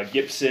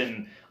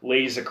Gibson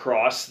lays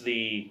across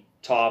the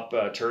top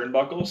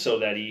turnbuckle so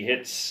that he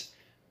hits...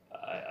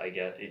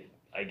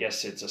 I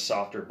guess it's a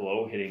softer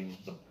blow hitting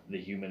the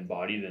human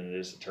body than it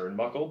is the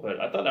turnbuckle, but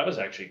I thought that was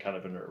actually kind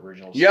of an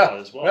original spot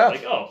as well. Yeah.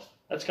 Like, oh,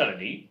 that's kind of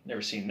neat.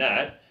 Never seen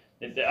that.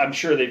 I'm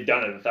sure they've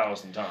done it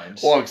 1,000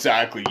 times. Well,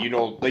 exactly. You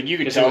know, like you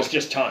could tell it was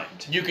just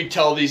timed. You could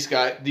tell these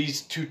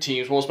two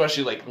teams, well,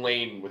 especially like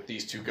Lane with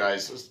these two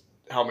guys,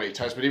 how many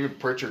times, but even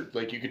Pritchard,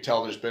 like you could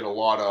tell there's been a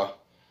lot of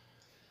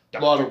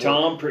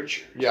Tom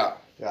Pritchard. Yeah.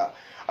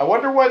 I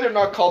wonder why they're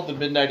not called the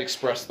Midnight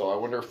Express though. I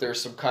wonder if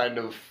there's some kind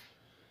of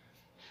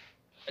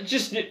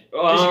just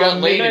because you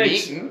got Lane and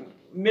Eaton.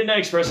 Midnight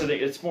Express, I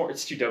think it's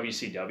to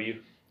WCW.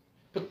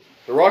 But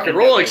the Rock and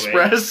Roll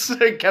Express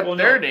kept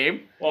their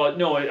name. Well,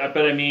 no,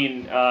 but I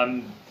mean,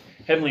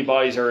 Heavenly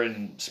Bodies are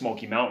in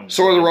Smoky Mountain.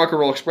 So are the Rock and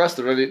Roll Express.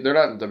 They're not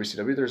in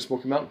WCW. They're in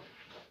Smoky Mountain.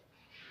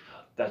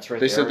 That's right.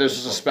 They said this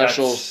was a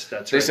special.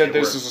 They said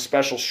this was a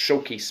special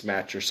showcase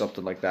match or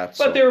something like that.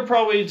 But they were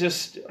probably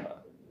just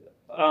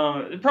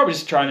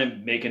trying to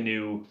make a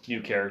new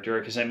character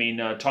because I mean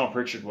Tom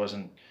Pritchard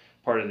wasn't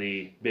part of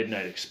the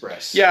Midnight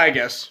Express. Yeah, I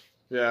guess.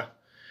 Yeah.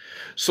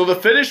 So the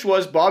finish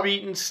was Bob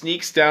Eaton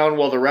sneaks down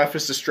while the ref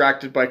is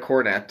distracted by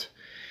Cornette.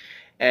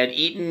 And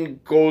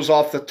Eaton goes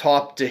off the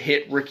top to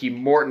hit Ricky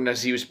Morton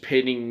as he was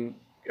pinning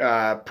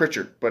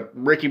Pritchard. But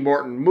Ricky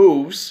Morton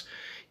moves.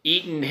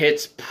 Eaton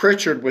hits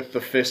Pritchard with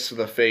the fist to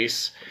the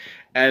face.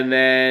 And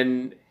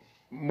then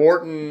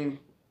Morton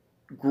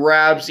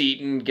grabs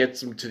Eaton,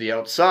 gets him to the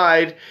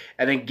outside.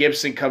 And then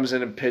Gibson comes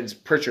in and pins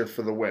Pritchard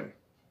for the win.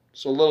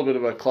 So a little bit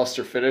of a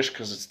cluster finish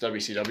because it's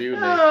WCW.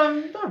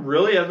 Not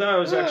really. I thought it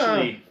was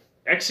actually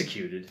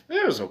executed.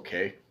 It was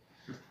okay.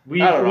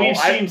 We've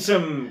seen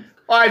some.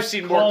 I've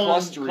seen more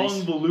clusteries.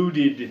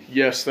 Convoluted.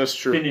 Yes, that's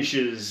true.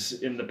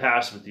 Finishes in the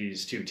past with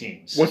these two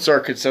teams. What's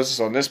our consensus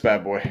on this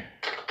bad boy?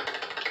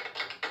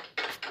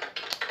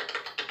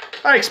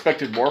 I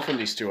expected more from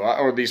these two,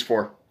 or these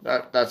four.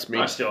 That's me.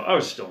 I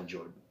was still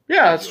enjoyed.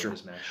 Yeah, that's true.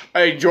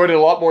 I enjoyed it a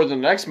lot more than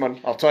the next one.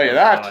 I'll tell you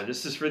that.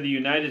 This is for the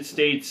United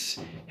States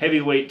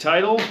heavyweight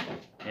title,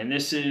 and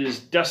this is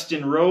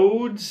Dustin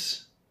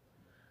Rhodes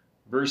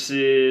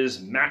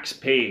versus Max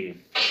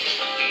Payne.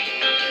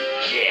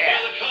 Yeah.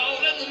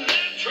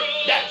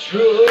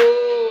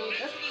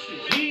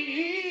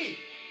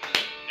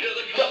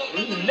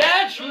 Natural.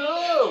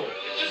 Natural.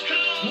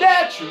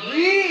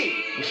 Naturally.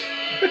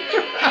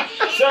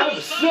 Son of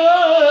a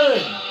son.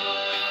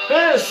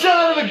 And a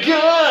son of a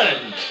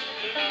gun.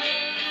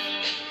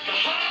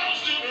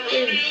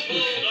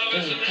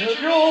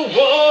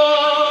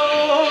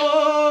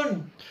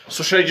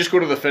 So should I just go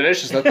to the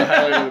finish? Is that the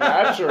highlight of the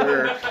match?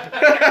 Or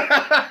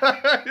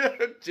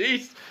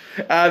jeez,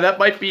 that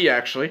might be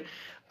actually.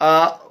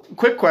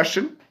 Quick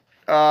question.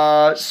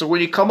 So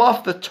when you come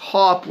off the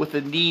top with a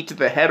knee to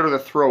the head or the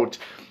throat,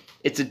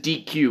 it's a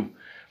DQ.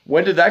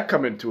 When did that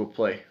come into a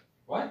play?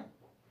 What?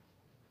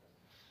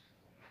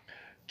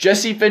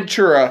 Jesse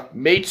Ventura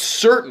made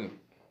certain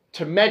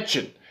to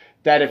mention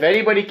that if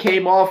anybody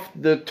came off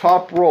the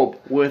top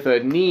rope with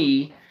a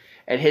knee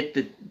and hit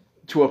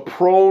to a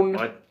prone...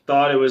 I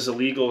thought it was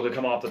illegal to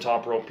come off the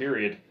top rope,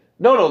 period.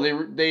 No,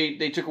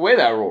 they took away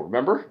that rule,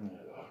 remember?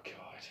 Oh, God.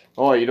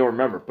 Oh, you don't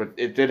remember, but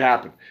it did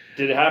happen.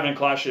 Did it happen in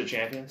Clash of the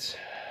Champions?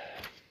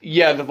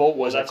 Yeah, the vote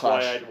was that's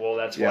Clash.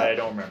 That's why I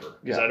don't remember.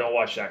 Because I don't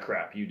watch that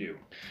crap. You do.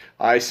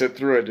 I sit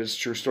through it. It's a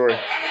true story.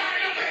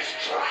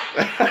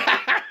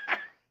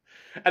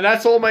 And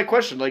that's all my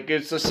question. Like,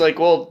 it's just like,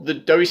 well, the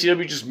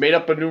WCW just made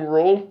up a new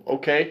rule.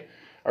 Okay.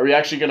 Are we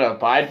actually going to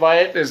abide by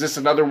it? Is this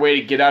another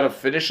way to get out of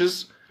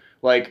finishes?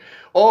 Like,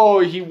 oh,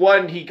 he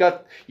won.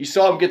 You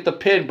saw him get the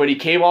pin, but he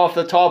came off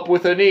the top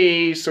with a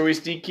knee, so he's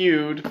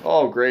DQ'd.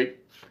 Oh, great.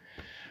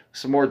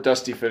 Some more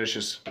dusty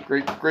finishes.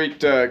 Great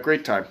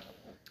time.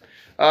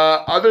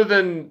 Other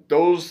than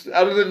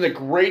the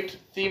great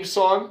theme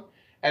song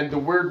and the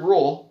weird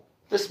rule,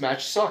 this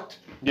match sucked.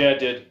 Yeah, it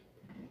did.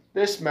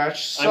 This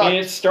match sucked. I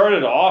mean, it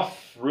started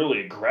off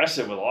really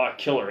aggressive with a lot of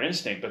killer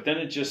instinct, but then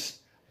it just...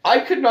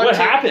 What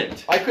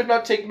happened? I could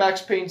not take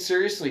Max Payne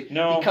seriously.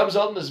 No. He comes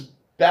out in this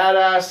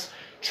badass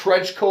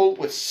trench coat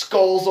with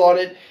skulls on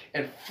it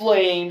and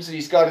flames, and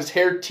he's got his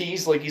hair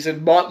teased like he's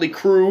in Motley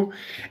Crue,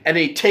 and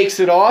he takes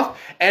it off,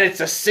 and it's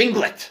a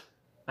singlet.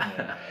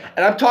 Yeah.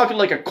 And I'm talking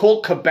like a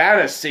Colt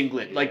Cabana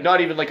singlet, like not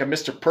even like a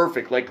Mr.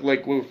 Perfect, like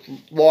with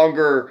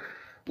longer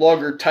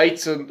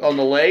tights on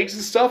the legs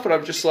and stuff. And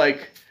I'm just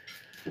like,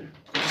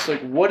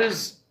 what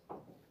is...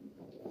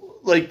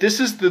 Like, this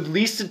is the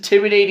least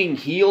intimidating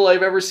heel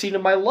I've ever seen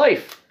in my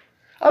life.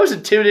 I was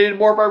intimidated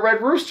more by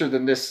Red Rooster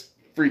than this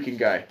freaking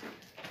guy.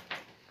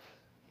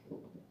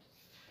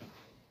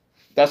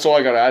 That's all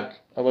I got to add.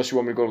 Unless you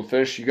want me to go to the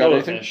finish. You got Go to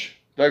anything? finish.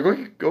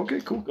 Okay,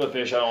 cool. Go to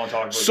finish. I don't want to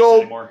talk about this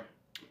anymore.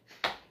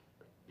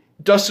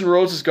 Dustin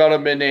Rhodes has got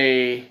him in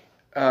a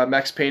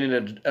Max Payne in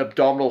an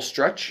abdominal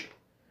stretch.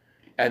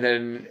 And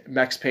then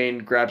Max Payne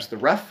grabs the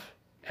ref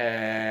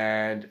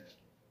and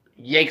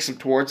yanks him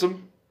towards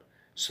him.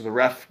 So the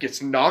ref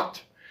gets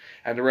knocked,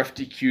 and the ref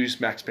DQs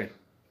Max Payne.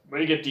 Way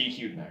to get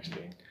DQ'd, Max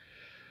Payne.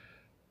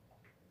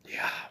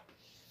 Yeah.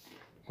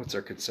 What's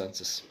our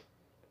consensus?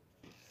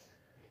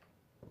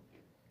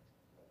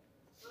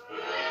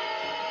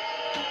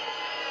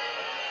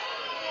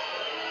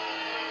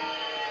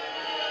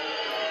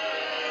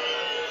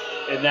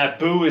 And that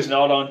boo is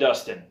not on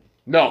Dustin.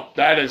 No,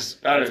 that is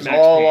Max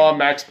all Payne. on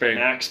Max Payne.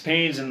 Max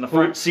Payne's in the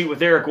front seat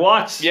with Erik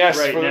Watts Yes,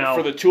 right now.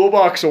 for the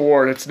Toolbox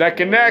Award. It's neck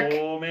and neck.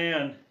 Oh,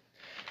 man.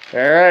 All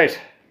right.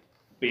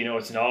 But you know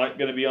it's not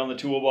going to be on the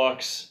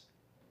Toolbox?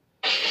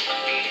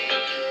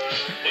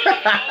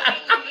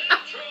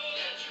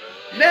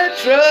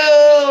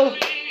 Natural!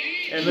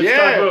 And let's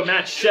talk about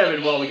match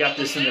 7 while we got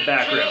this in the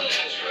background.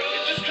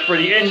 For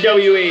the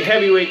NWA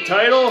Heavyweight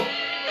title,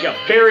 you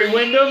got Barry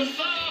Windham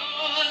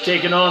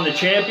taking on the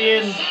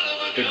champion,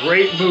 the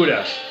Great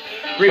Muta.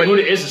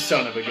 Muta is a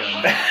son of a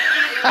gun.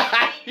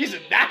 He's a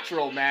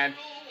natural, man.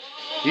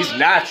 He's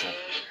natural.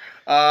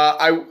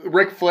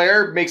 Ric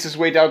Flair makes his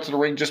way down to the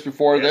ring just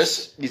before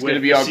this. He's going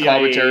to be on CIA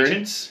commentary.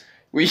 Agents.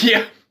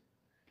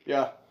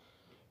 Yeah.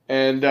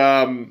 And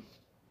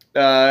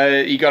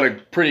he got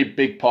a pretty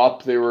big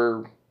pop. They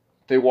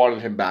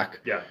wanted him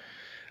back. Yeah.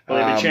 Well,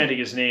 they've been chanting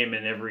his name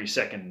in every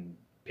second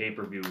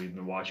pay-per-view we've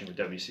been watching with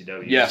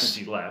WCW since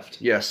he left.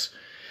 Yes.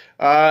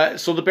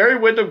 So the Barry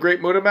Windham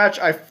Great Muta match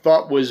I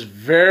thought was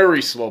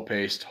very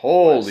slow-paced.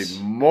 Holy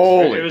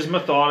moly. It was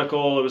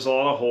methodical. It was a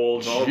lot of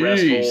holds, all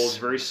rest holds,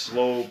 very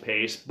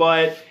slow-paced,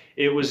 but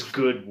it was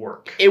good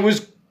work. It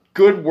was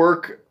good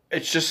work.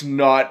 It's just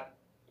not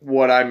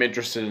what I'm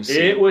interested in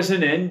seeing. It was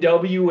an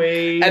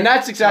NWA and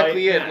that's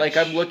exactly it. match. Like,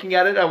 I'm looking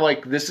at it, I'm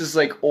like, this is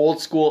like old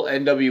school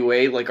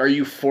NWA. Like, are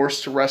you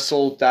forced to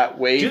wrestle that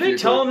way? Do they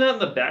tell them that in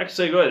the back?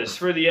 Say, go ahead, this is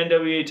for the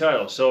NWA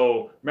title.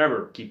 So,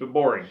 remember, keep it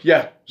boring.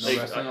 Yeah. No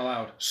wrestling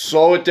allowed.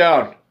 Slow it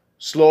down.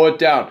 Slow it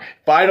down.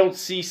 If I don't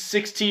see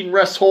 16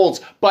 rest holds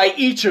by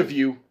each of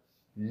you,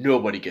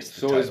 nobody gets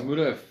the title. So is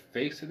Muta a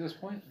face at this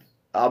point?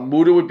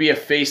 Muta would be a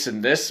face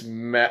in this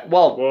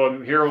Well,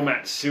 Hiro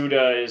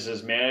Matsuda is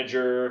his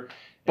manager.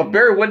 But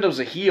Barry Windham's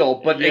a heel.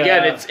 But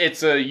again,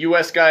 it's a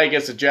U.S. guy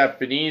against a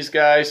Japanese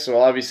guy, so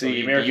obviously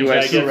the American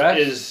U.S. guy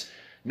is...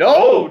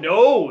 No!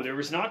 No, there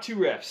was not 2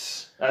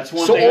 refs. That's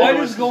one So thing. what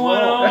is going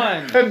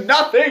on?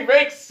 Nothing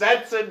makes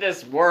sense in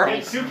this world.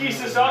 And Suki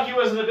Sasaki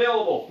wasn't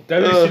available.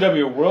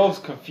 WCW, world's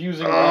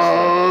confusing wrestling.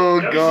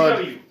 Oh, God.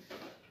 WCW.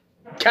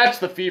 Catch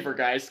the fever,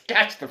 guys.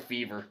 Catch the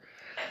fever.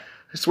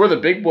 It's where the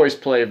big boys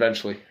play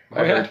eventually.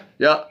 I heard.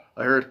 Yeah,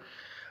 I heard.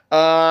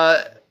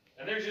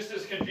 And they're just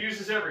as confused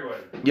as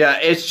everyone. Yeah,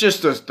 it's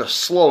just the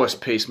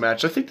slowest pace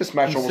match. I think this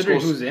match almost Considering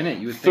goes who's in it,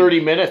 you would 30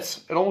 think.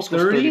 minutes. It almost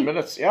goes 30? 30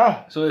 minutes.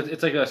 Yeah. So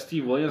it's like a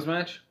Steve Williams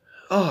match?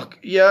 Oh,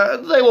 yeah.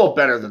 They will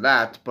better than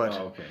that, but...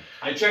 Oh, okay.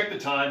 I checked the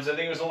times. I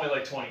think it was only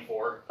like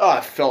 24. Oh,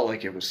 it felt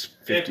like it was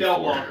 54. It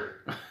felt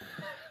longer.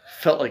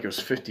 Felt like it was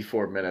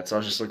 54 minutes. I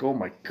was just like, oh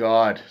my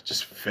God,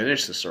 just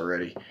finish this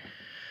already.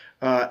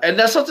 And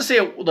that's not to say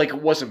it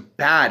wasn't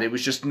bad. It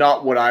was just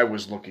not what I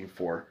was looking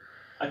for.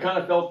 I kind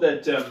of felt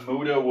that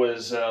Muta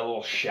was a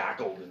little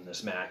shackled in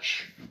this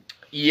match.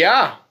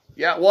 Yeah.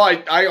 Yeah, well,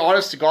 I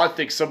honest to God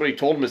think somebody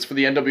told him it's for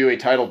the NWA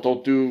title.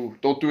 Don't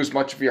do as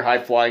much of your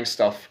high-flying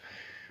stuff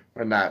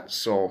and that,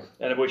 so...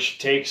 And which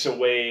takes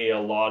away a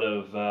lot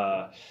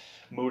of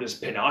Muta's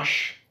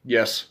panache.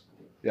 Yes.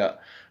 Yeah.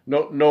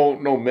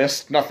 No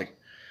mist. Nothing.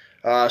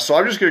 So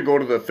I'm just going to go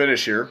to the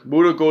finish here.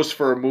 Muta goes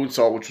for a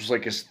moonsault, which was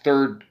like his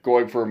third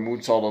going for a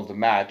moonsault of the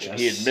match. Yes. And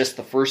he had missed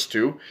the first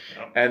 2.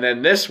 Yep. And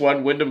then this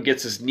one, Windham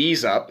gets his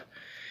knees up.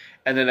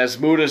 And then as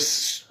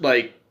Muta's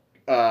like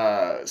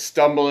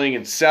stumbling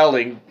and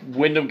selling,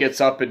 Windham gets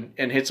up and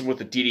hits him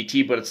with a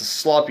DDT, but it's the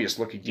sloppiest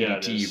looking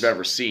DDT you've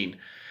ever seen.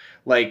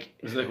 Like,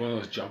 is it like one of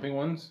those jumping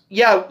ones?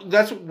 Yeah,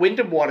 that's what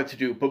Windham wanted to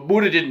do, but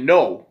Muta didn't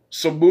know.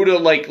 So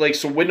Muta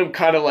so Windham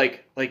kind of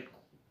like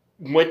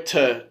went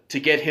to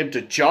get him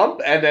to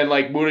jump, and then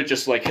like Muta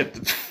just like hit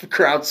the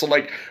crowd. So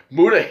like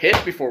Muta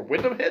hit before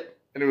Windham hit,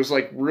 and it was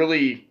like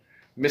really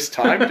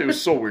mistimed. It was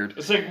so weird.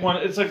 It's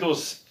like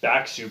those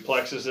back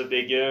suplexes that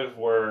they give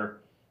where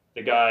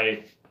the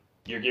guy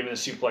you're giving the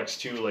suplex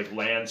to like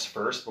lands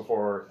first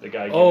before the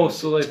guy.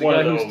 So like the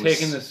guy who's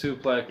taking the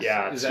suplex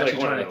is actually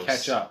like trying to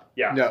catch up.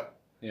 Yeah.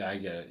 Yeah, I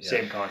get it. Yeah.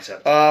 Same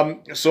concept.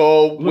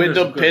 So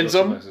Windham pins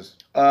him.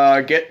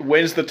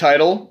 Wins the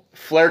title.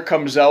 Flair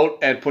comes out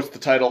and puts the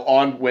title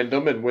on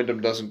Windham, and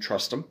Windham doesn't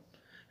trust him.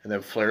 And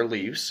then Flair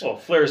leaves. Well,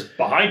 Flair's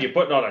behind you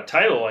putting on a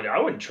title. I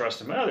wouldn't trust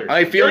him either.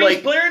 I feel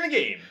Greatest like player in the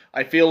game.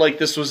 I feel like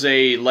this was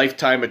a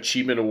Lifetime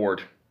Achievement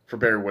Award for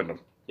Barry Windham.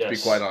 Yes. To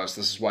be quite honest,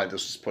 this is why this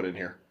was put in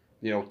here.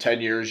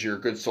 10 years, you're a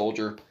good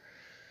soldier.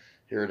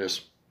 Here it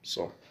is.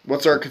 So,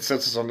 what's our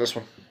consensus on this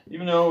one?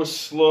 Even though it was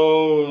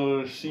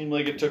slow, it seemed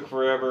like it took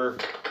forever.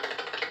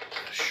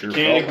 Sure.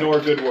 Can't ignore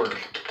good work.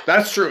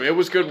 That's true. It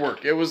was good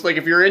work. It was like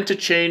if you're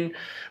into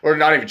or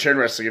not even chain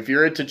wrestling, if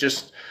you're into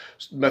just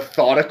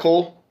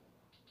methodical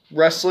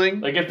wrestling.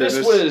 Like if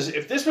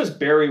this was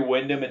Barry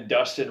Windham and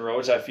Dustin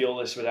Rhodes, I feel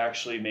this would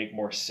actually make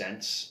more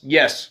sense.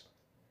 Yes.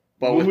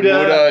 But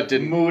Muta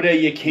didn't. Muta,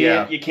 you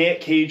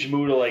can't cage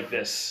Muta like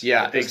this.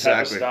 Yeah, with this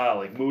exactly. Type of style.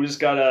 Like Muta's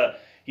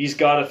he's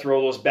gotta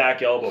throw those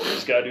back elbows.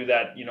 He's gotta do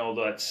that,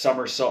 that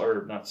somersault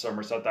or not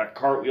somersault, that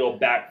cartwheel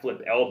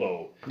backflip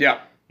elbow.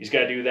 Yeah. He's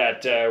got to do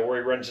that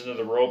where he runs into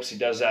the ropes. He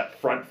does that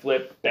front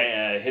flip,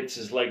 hits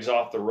his legs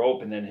off the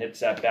rope, and then hits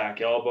that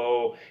back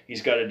elbow.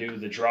 He's got to do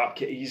the drop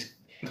kick. You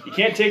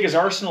can't take his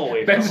arsenal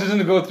away from him. Ben's going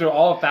to go through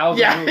all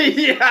 1,000 moves.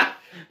 Yeah.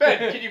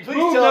 Ben, can you please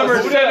Move tell number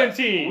us?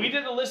 17. We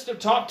did a list of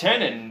top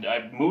 10,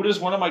 and Muta's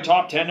one of my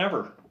top 10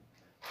 ever.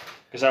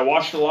 Because I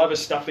watched a lot of his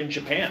stuff in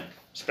Japan.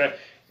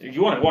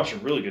 You want to watch a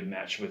really good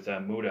match with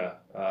Muta.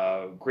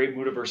 Great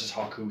Muta versus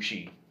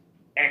Hakushi.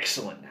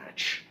 Excellent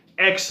match.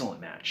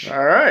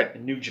 All right.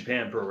 In New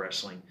Japan Pro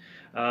Wrestling.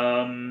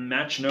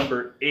 Match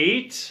number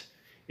 8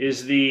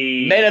 is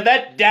the... Main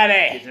event,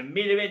 daddy. It's a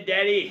main event,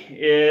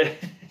 daddy.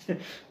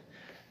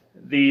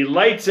 The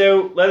lights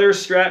out leather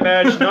strap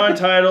match,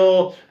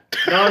 non-title,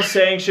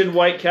 non-sanctioned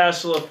White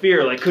Castle of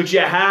Fear. Like, could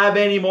you have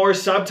any more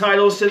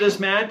subtitles to this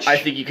match? I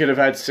think you could have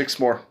had 6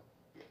 more.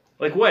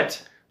 Like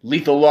what?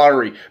 Lethal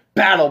Lottery,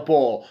 Battle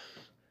Bowl,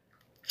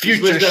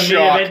 Future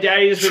Shock, main event,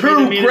 daddy.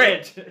 True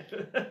Grit,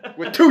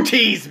 with 2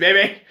 T's,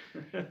 baby.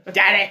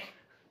 Daddy.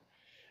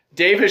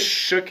 Dave has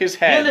shook his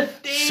head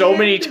so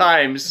many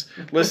times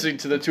listening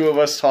to the two of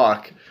us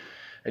talk,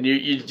 and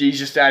he's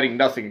just adding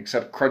nothing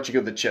except crunching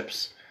of the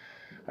chips.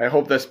 I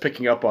hope that's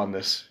picking up on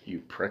this, you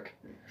prick.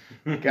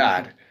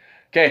 God.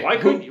 Okay. Why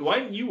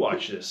didn't you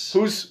watch this?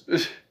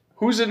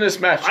 Who's in this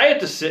match? I had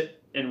to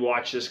sit and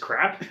watch this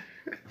crap.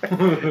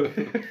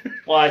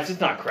 Well, it's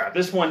not crap.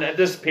 This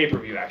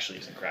pay-per-view actually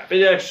isn't crap.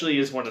 It actually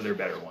is one of their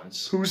better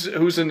ones.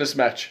 Who's in this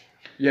match?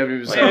 Yeah, I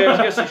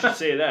guess I should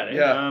say that. Eh?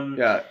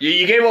 Yeah.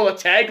 You gave all the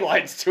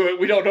taglines to it.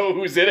 We don't know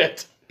who's in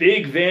it.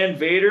 Big Van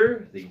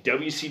Vader, the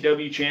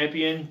WCW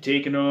champion,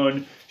 taking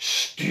on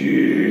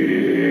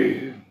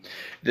Sting.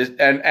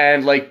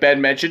 And like Ben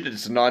mentioned,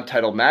 it's a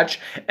non-title match.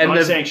 And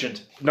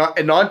non-sanctioned.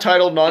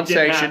 Non-title,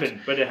 non-sanctioned. It didn't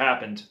happen, but it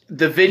happened.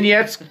 The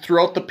vignettes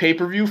throughout the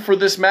pay-per-view for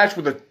this match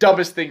were the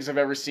dumbest things I've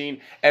ever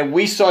seen. And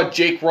we saw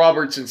Jake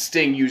Roberts and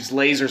Sting use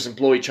lasers and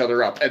blow each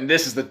other up. And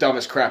this is the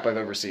dumbest crap I've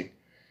ever seen.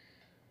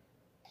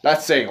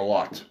 That's saying a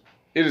lot.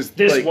 This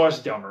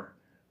was dumber.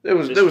 It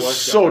was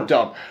so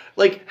dumb.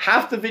 Like,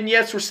 half the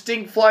vignettes were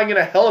Sting flying in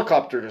a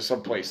helicopter to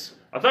someplace.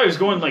 I thought he was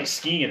going like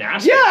skiing in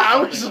Aspen. Yeah,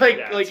 I was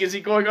like, is he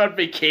going on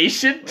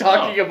vacation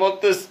talking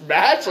about this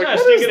match? Like,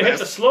 is he gonna hit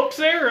the slopes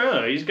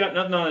there? He's got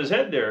nothing on his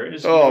head there.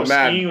 He's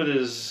skiing with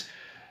his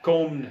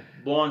combed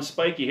blonde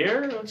spiky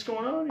hair. What's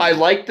going on? I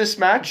like this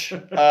match.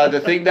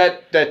 The thing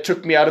that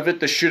took me out of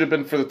it, this should have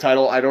been for the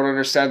title. I don't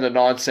understand the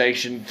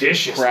non-sanctioned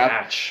vicious crap.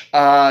 Match.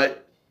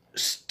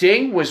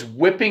 Sting was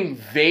whipping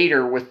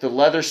Vader with the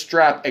leather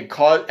strap and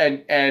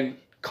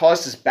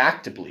caused his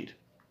back to bleed.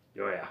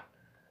 Oh yeah.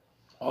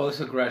 All this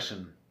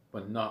aggression,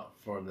 but not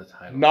for the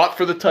title. Not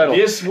for the title.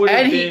 This would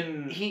have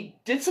been... He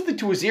did something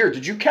to his ear.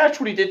 Did you catch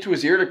what he did to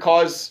his ear to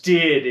cause...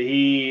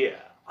 I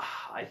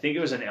think it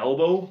was an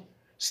elbow.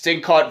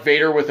 Sting caught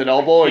Vader with an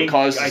elbow and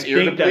caused his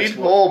ear to bleed?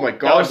 Oh my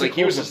God.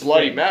 He was a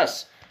bloody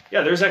mess.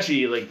 Yeah, there's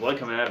actually like blood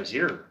coming out of his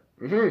ear.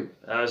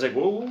 Mm-hmm. I was like,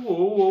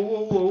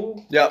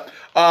 whoa. Yeah.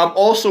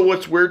 Also,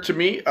 what's weird to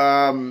me,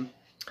 so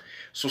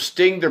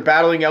Sting, they're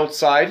battling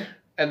outside,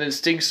 and then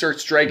Sting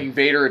starts dragging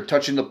Vader and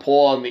touching the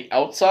pole on the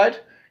outside,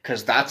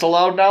 because that's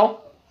allowed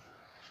now.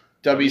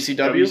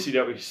 WCW.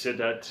 WCW said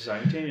that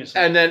simultaneously.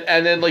 And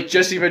then like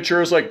Jesse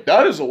Ventura's like,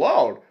 that is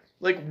allowed.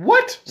 Like,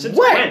 what? Since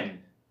when?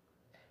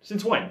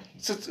 Since when?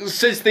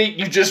 Since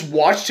you just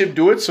watched him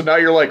do it, so now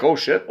you're like, oh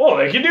shit. Oh,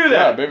 they can do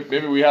that. Yeah,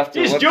 maybe we have to.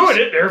 He's doing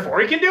it,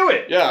 therefore he can do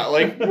it. Yeah,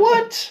 like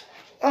what?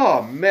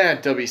 Oh man,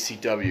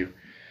 WCW.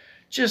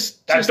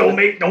 Just don't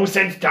make no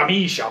sense to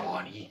me,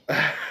 Shabani.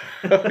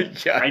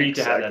 Yeah, I need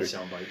to have that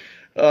soundbite.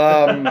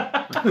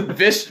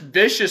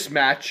 Vicious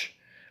match.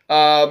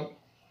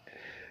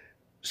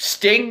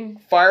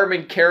 Sting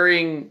fireman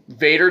carrying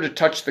Vader to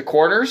touch the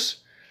corners.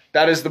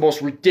 That is the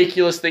most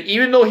ridiculous thing.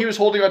 Even though he was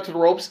holding onto the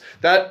ropes,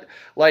 that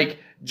like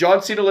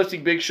John Cena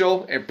lifting Big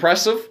Show,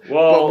 impressive.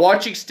 But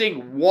watching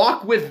Sting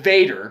walk with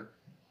Vader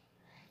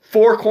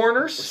 4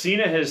 corners.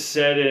 Cena has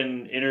said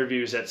in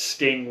interviews that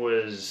Sting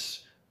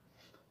was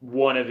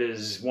one of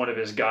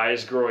his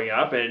guys growing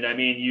up, and I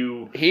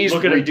mean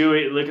look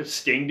at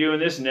Sting doing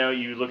this, and now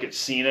you look at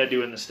Cena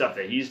doing the stuff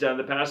that he's done in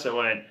the past. I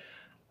went,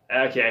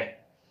 okay.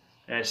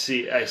 I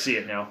see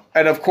it now.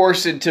 And of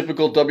course, in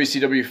typical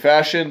WCW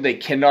fashion, they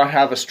cannot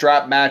have a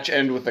strap match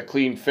end with a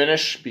clean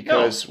finish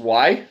because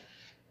why?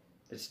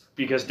 It's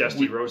because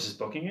Dusty Rhodes is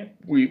booking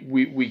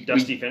it.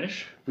 Dusty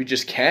finish. We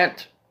just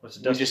can't. What's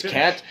a Dusty finish?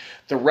 Can't.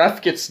 The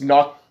ref gets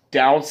knocked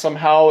down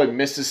somehow and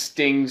misses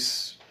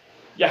Sting's.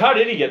 Yeah, how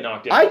did he get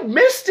knocked down? I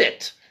missed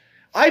it.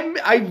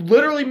 I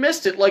literally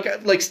missed it.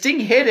 Like Sting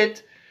hit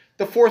it,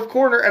 the 4th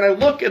corner, and I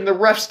look and the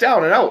ref's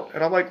down and out,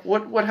 and I'm like,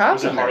 what happened?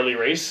 Was it Harley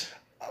Race?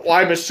 Well,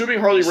 I'm assuming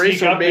Harley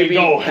Race, or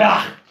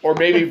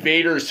maybe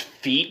Vader's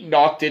feet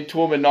knocked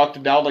into him and knocked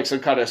him down, like some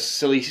kind of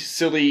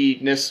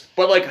silliness.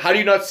 But like, how do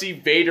you not see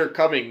Vader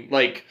coming?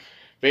 Like,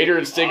 Vader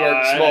and Sting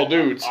are small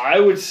dudes. I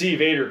would see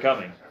Vader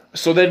coming.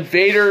 So then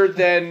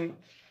Vader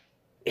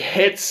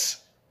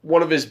hits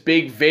one of his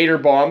big Vader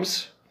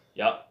bombs.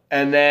 Yep.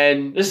 And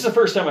then this is the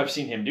first time I've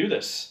seen him do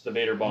this, the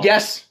Vader bomb.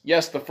 Yes,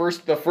 the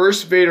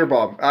first Vader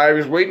bomb. I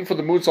was waiting for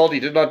the moonsault. He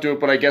did not do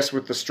it, but I guess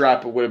with the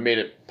strap, it would have made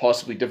it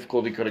possibly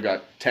difficult. He could have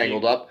got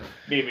tangled up.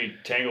 Maybe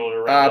tangled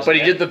around. But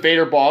he did the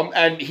Vader bomb,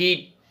 and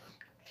he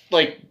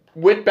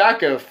went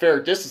back a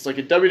fair distance. Like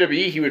in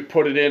WWE, he would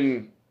put it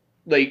in,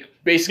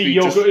 basically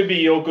it'd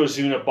be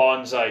Yokozuna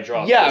bonsai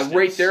drop. Yeah, distance.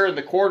 Right there in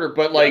the corner.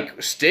 But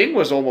Sting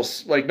was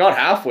almost not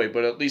halfway,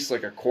 but at least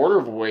a quarter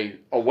of a way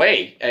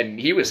away, and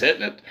he was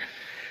hitting it.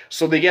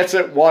 So they gets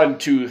it 1,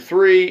 2,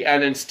 3,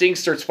 and then Sting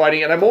starts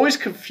fighting. And I'm always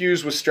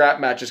confused with strap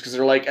matches because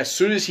they're like, as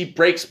soon as he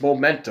breaks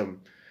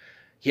momentum,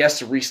 he has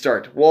to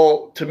restart.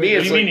 Well, to me,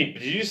 it's like...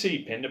 Did you say he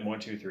pinned him 1,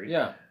 2, 3?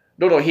 Yeah.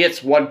 No, he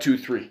hits 1, 2,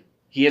 3.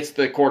 He hits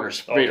the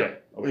corners. Vader.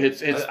 Okay.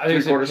 Hits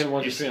 3 corners. Pin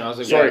 1, 2, 3, and I was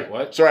like, sorry,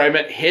 what? Sorry, I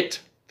meant hit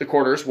the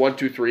corners, 1,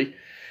 2, 3.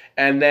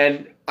 And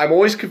then I'm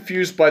always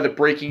confused by the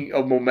breaking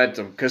of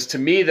momentum because to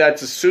me,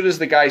 that's as soon as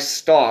the guy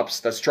stops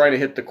that's trying to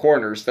hit the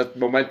corners, that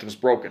momentum's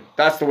broken.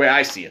 That's the way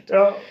I see it.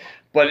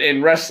 But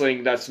in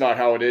wrestling, that's not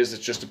how it is.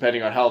 It's just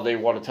depending on how they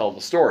want to tell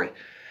the story.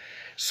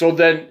 So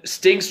then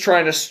Sting's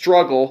trying to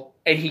struggle,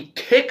 and he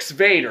kicks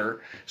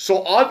Vader.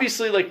 So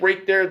obviously,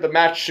 right there, the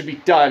match should be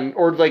done,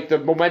 or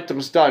the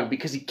momentum's done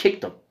because he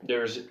kicked him.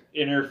 There's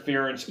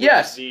interference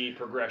with the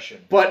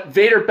progression. But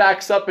Vader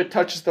backs up and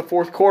touches the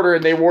 4th quarter,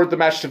 and they award the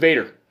match to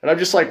Vader. And I'm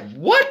just like,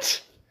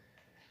 what?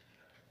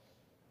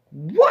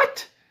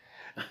 What?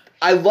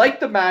 I liked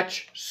the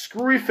match,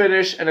 screwy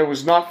finish, and it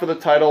was not for the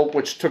title,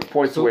 which took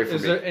points away from me.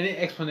 Is there any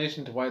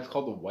explanation to why it's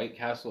called the White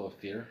Castle of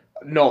Fear?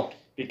 No.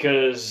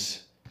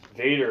 Because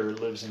Vader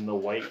lives in the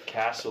White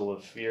Castle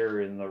of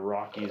Fear in the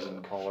Rockies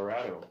in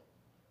Colorado.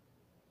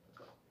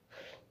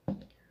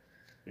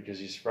 Because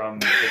he's from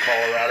the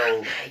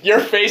Colorado... Your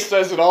face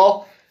says it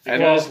all.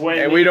 Because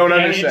when we don't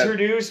understand.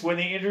 When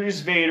they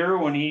introduce Vader,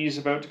 when he's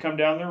about to come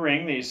down the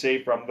ring, they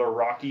say from the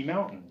Rocky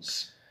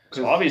Mountains.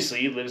 So obviously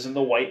he lives in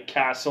the White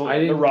Castle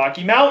in the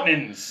Rocky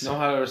Mountains. Know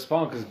how to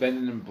respond because Ben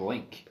didn't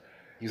blink.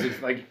 He's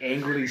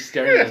angrily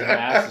staring at him and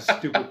asked a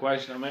stupid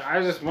question. I'm like, I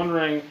was just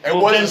wondering.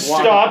 Well, then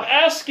stop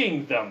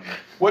asking them.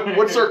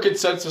 What's our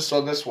consensus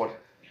on this one?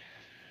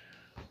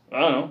 I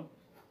don't know.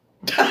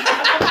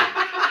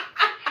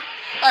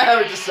 I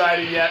haven't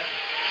decided yet.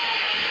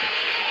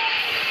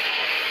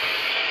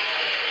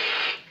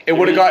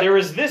 There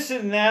was this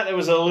and that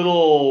was a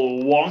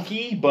little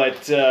wonky,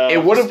 but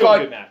it would have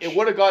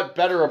got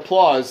better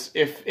applause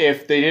if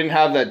they didn't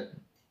have that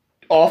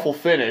awful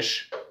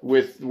finish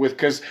with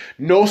because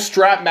no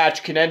strap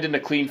match can end in a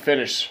clean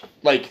finish.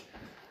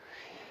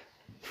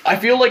 I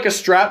feel like a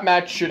strap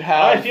match should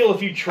have. I feel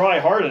if you try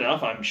hard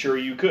enough, I'm sure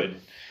you could.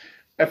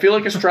 I feel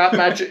like a strap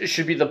match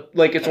should be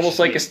it's almost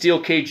like a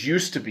steel cage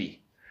used to be,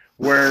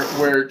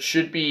 where it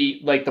should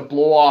be the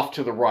blow off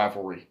to the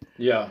rivalry.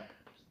 Yeah.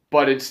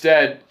 But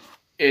instead,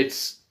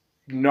 it's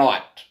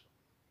not.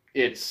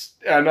 It's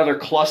another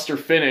cluster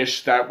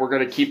finish that we're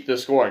going to keep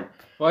this going.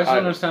 Well, I just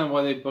don't understand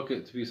why they book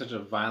it to be such a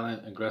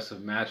violent,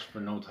 aggressive match for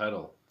no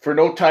title. For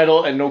no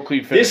title and no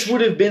clean finish. This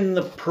would have been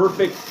the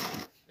perfect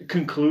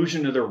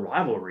conclusion to their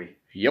rivalry.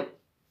 Yep.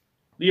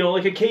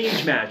 Like a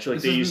cage match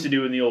they used to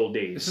do in the old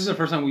days. This is the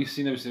first time we've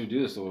seen WCW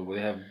do this, where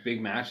they have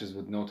big matches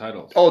with no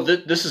titles. Oh,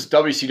 this is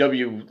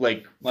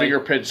WCW,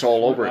 fingerprints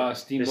all over it.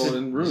 Steamboat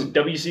and Rude.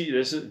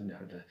 This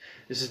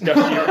is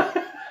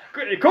Dusty...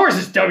 Of course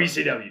it's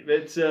WCW.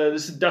 This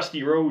is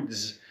Dusty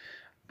Rhodes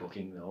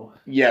booking, though.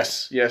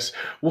 Yes.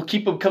 We'll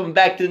keep him coming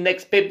back to the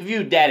next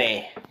pay-per-view,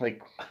 daddy.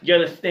 Like, You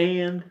gotta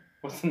stand.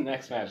 What's the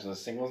next match? The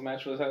singles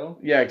match for the title?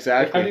 yeah,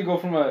 exactly. How do you go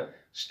from a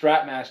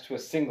strap match to a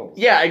singles?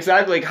 Yeah,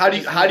 exactly. Like, how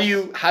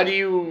do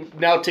you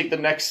now take the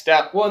next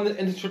step? Well,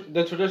 and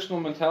the traditional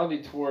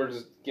mentality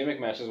towards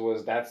gimmick matches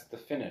was that's the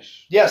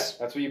finish. Yes,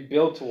 That's what you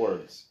build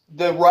towards.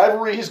 the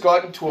rivalry has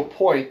gotten to a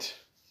point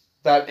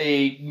that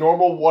a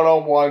normal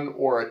one-on-one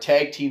or a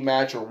tag team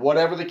match or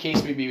whatever the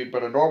case may be,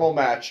 but a normal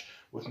match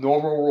with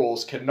normal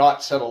rules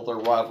cannot settle their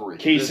rivalry.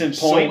 Case in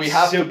So point, we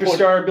have to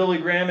Superstar Billy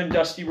Graham and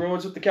Dusty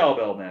Rhodes with the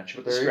cowbell match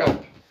with the There you strap.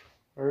 go.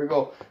 There you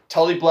go.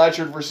 Tully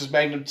Blanchard versus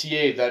Magnum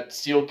TA, that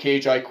steel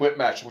cage I quit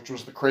match, which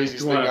was the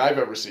craziest thing I've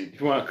ever seen. If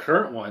you want a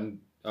current one,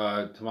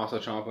 Tommaso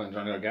Ciampa and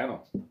Johnny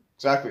Gargano.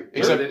 Exactly.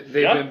 Except Except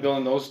they've been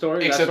building those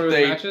stories. except that sort of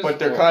they, matches? but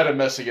they're Or- kind of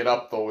messing it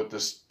up though with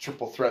this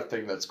triple threat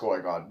thing that's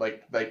going on.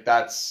 Like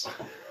that's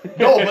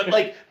no, but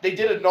like they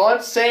did a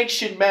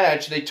non-sanctioned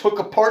match. They took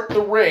apart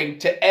the ring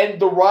to end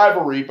the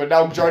rivalry, but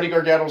now Johnny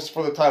Gargano's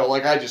for the title.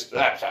 Like it's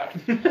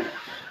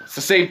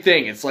the same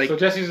thing. It's like So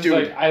Jesse's just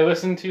dude, like, I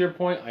listen to your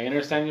point, I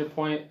understand your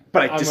point,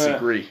 but I I'm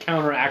disagree. gonna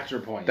counteract your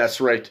point. That's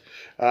right.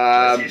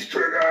 Jesse's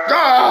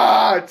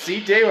triggered. See,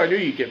 Dave, I knew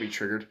you'd get me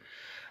triggered.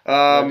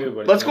 do,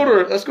 but Let's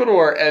it's go to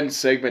our end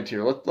segment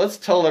here. Let's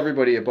tell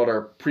everybody about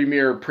our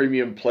premier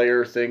premium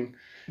player thing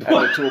at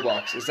the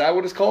toolbox. Is that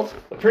what it's called?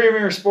 The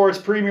Premier Sports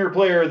Premier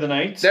Player of the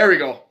Night. There we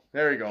go.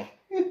 There we go.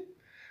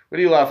 What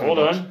are you laughing Hold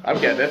about? on. I'm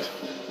getting it.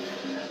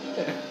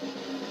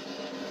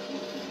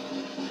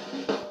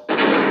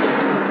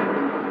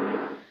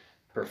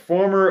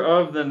 Performer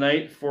of the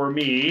night for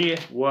me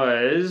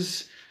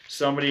was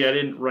somebody I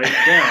didn't write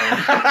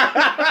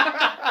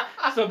down.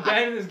 So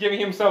Ben is giving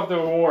himself the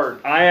award.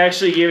 I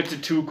actually gave it to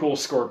Too Cool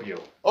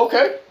Scorpio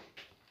Okay.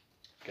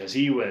 because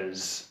he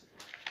was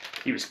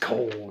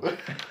cold.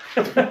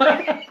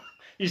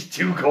 He's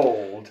too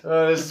cold.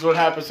 This is what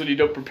happens when you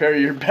don't prepare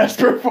your best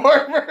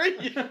performer.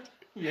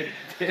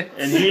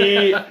 And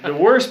the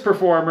worst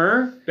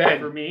performer Ben.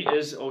 for me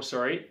is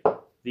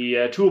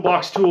the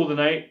Toolbox Tool of the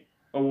Night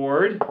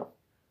award.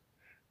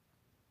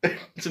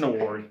 It's an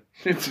award.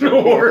 It's an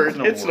award.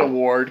 It's an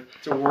award.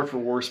 It's an award for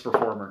worst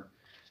performer.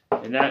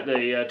 And that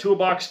the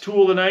Toolbox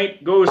Tool of the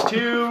Night goes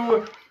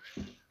to.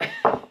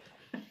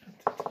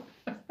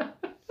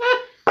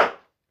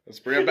 Let's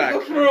bring it back.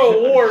 Look for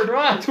an award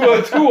to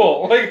a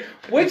tool. Like,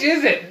 which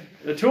is it?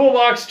 The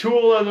Toolbox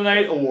Tool of the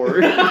Night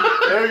award.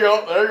 There you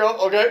go. There you go.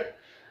 Okay.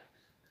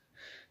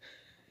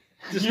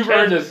 You've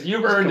earned this.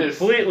 You've earned this.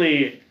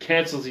 Completely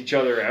cancels each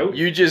other out.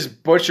 You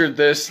just butchered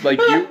this. Like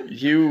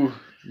you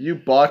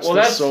botched Well,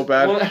 this that's so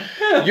bad.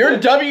 well, You're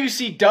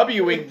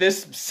WCWing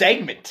this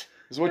segment.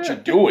 Is what you're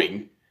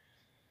doing.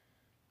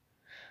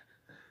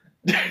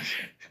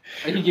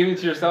 Are you giving it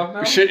to yourself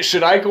now?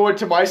 Should I go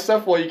into my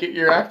stuff while you get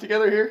your act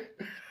together here?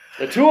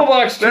 the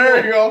Toolbox Tool.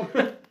 There you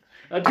go.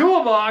 A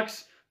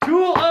Toolbox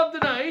Tool of the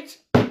Night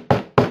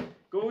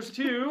goes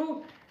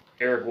to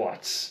Eric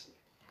Watts.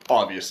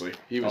 Obviously,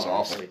 he was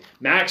Obviously.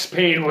 Max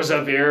Payne was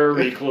a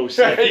very close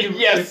second.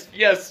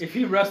 yes. If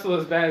you wrestle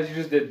as bad as you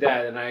just did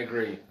that, then I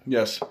agree.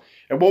 Yes.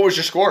 And what was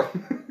your score?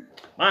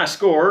 My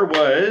score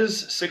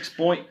was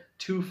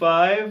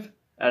 6.25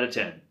 out of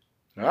 10.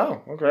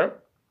 Oh, okay.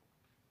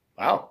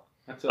 Wow.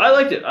 I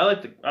liked it. I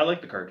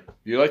liked the card.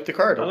 You liked the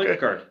card? I liked the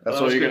card. That's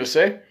That all was you're good. gonna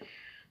say?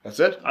 That's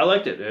it? I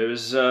liked it. It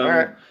was All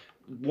right.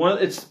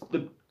 it's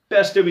the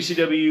best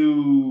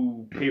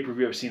WCW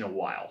pay-per-view I've seen in a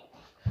while.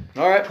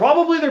 All right.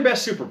 Probably their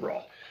best Super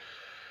Brawl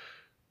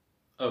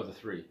Of the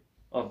three.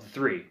 of the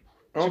three.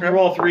 Okay. Super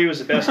Brawl 3 was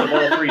the best of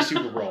all three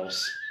Super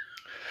Brawls.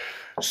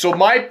 So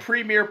my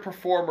premier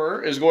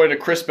performer is going to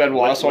Chris Benoit.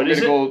 What so I'm is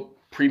going to it? go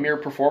premier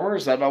performer.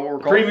 Is that not what we're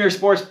calling Premier it?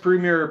 Sports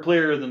Premier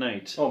Player of the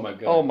Night. Oh my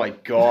god. Oh my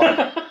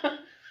god.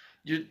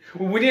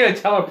 We need a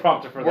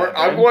teleprompter for that.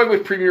 I'm man. going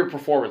with premier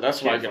performer.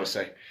 That's what Yeah, I'm going to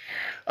say.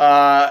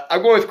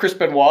 I'm going with Chris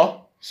Benoit.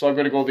 So I'm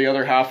going to go the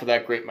other half of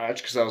that great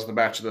match because that was the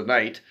match of the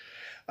night.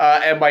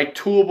 And my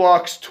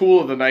toolbox tool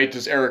of the night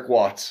is Eric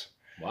Watts.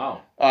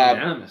 Wow. Um,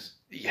 Unanimous.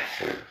 Yeah.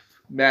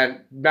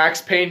 Man,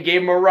 Max Payne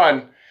gave him a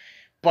run.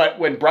 But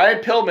when Brian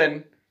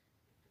Pillman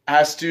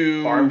has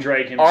to Arm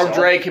drag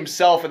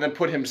himself and then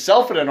put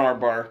himself in an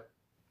armbar,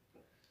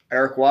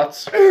 Eric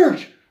Watts.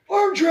 Eric,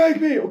 arm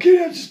drag me. Okay,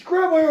 now just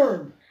grab my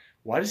arm.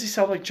 Why does he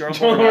sound like John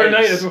John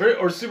Laurinaitis?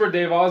 Laurinaitis or Super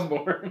Dave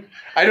Osborne.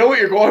 I know what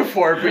you're going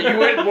for, but you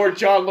went more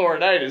John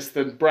Laurinaitis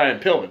than Brian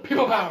Pillman.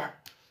 People power.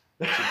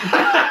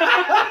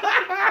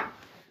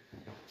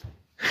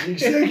 The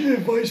Executive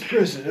Vice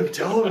President of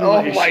Television.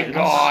 Oh my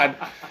god.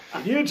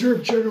 The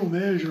interim general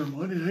manager of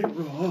Monday Night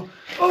Raw.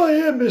 I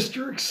am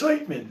Mr.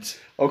 Excitement.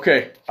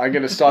 Okay, I'm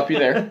going to stop you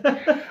there.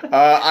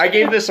 I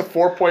gave this a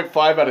 4.5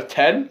 out of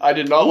 10. I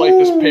did not like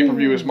this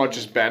pay-per-view as much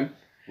as Ben.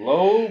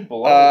 Low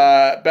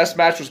blow. Best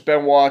match was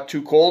Benoit,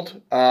 Too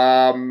Cold.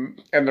 And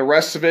the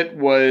rest of it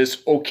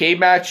was okay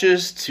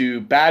matches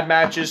to bad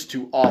matches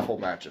to awful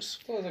matches.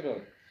 What was it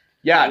going?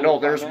 Yeah, no,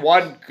 there's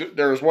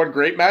one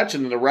great match,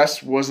 and then the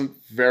rest wasn't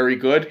very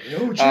good.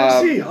 No,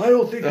 Jesse, I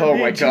don't think oh you're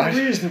my being too God.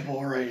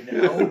 reasonable right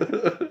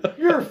now.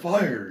 You're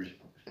fired.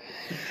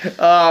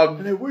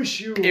 And I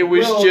wish you It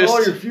was well in just-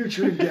 all your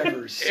future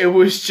endeavors. It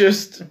was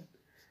just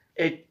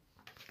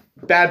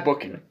bad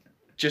booking.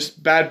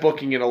 Just bad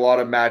booking in a lot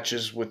of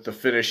matches with the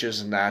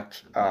finishes and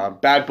that.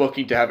 Bad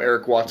booking to have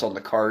Erik Watts on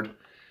the card.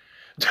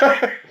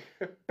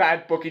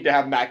 Bad booking to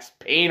have Max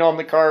Payne on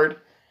the card.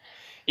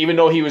 Even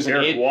though he was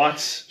Erik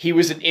Watts. he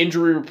was an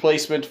injury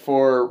replacement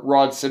for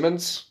Rod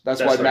Simmons.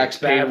 That's why right. Max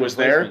Payne was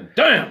there.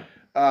 Damn.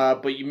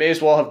 But you may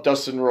as well have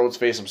Dustin Rhodes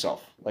face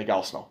himself, like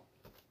Al Snow.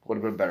 Would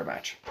have been a better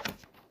match,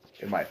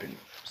 in my opinion.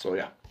 So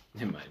yeah,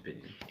 In my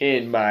opinion.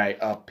 in my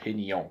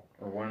opinion.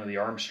 Or one of the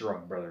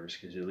Armstrong brothers,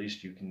 because at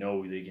least you can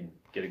know they can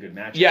get a good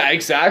match. Yeah,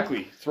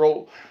 exactly.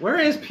 Where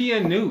is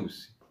PN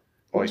News?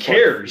 Who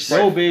cares?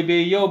 Yo, baby,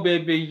 yo,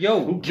 baby,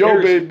 yo. Who Yo,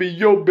 cares? baby,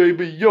 yo,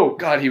 baby, yo.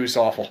 God, he was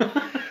awful.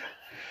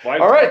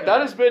 All right,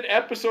 that has been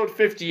episode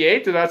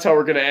 58, and that's how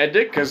we're going to end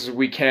it, because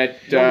we can't...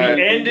 We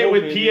end it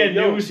with Yo, PN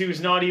yo. News,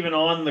 who's not even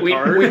on the we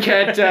card.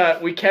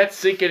 we can't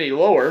sink any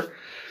lower.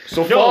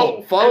 So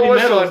No, follow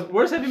us Heavy on... metal.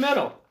 Where's heavy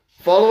metal?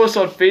 Follow us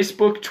on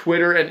Facebook,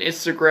 Twitter, and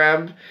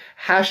Instagram.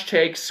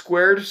 #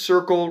 Squared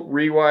Circle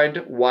Rewind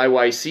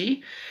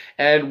YYC.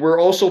 And we're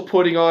also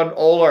putting on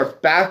all our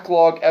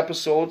backlog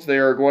episodes. They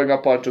are going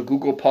up onto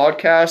Google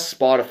Podcasts,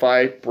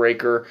 Spotify,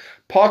 Breaker,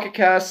 Pocket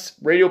Casts,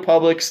 Radio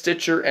Public,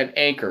 Stitcher, and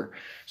Anchor.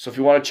 So if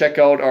you want to check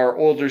out our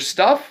older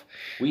stuff,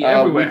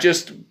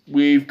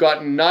 we've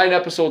gotten 9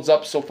 episodes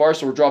up so far,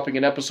 so we're dropping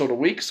an episode a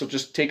week. So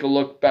just take a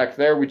look back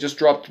there. We just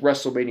dropped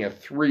WrestleMania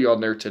 3 on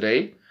there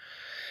today.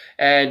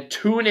 And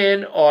tune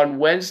in on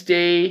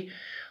Wednesday,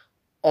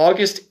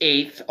 August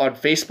 8th on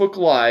Facebook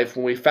Live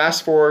when we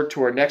fast forward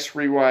to our next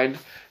rewind,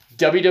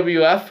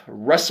 WWF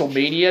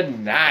WrestleMania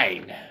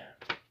 9.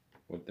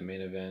 With the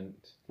main event.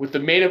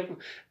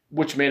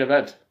 Which main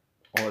event?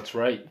 Oh, that's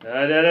right.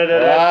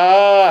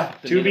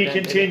 To be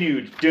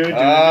continued. Dun, dun,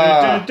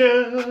 Ah.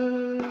 dun,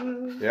 dun,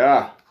 dun.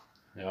 Yeah.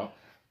 Yeah.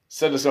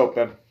 Send us out,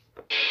 Ben.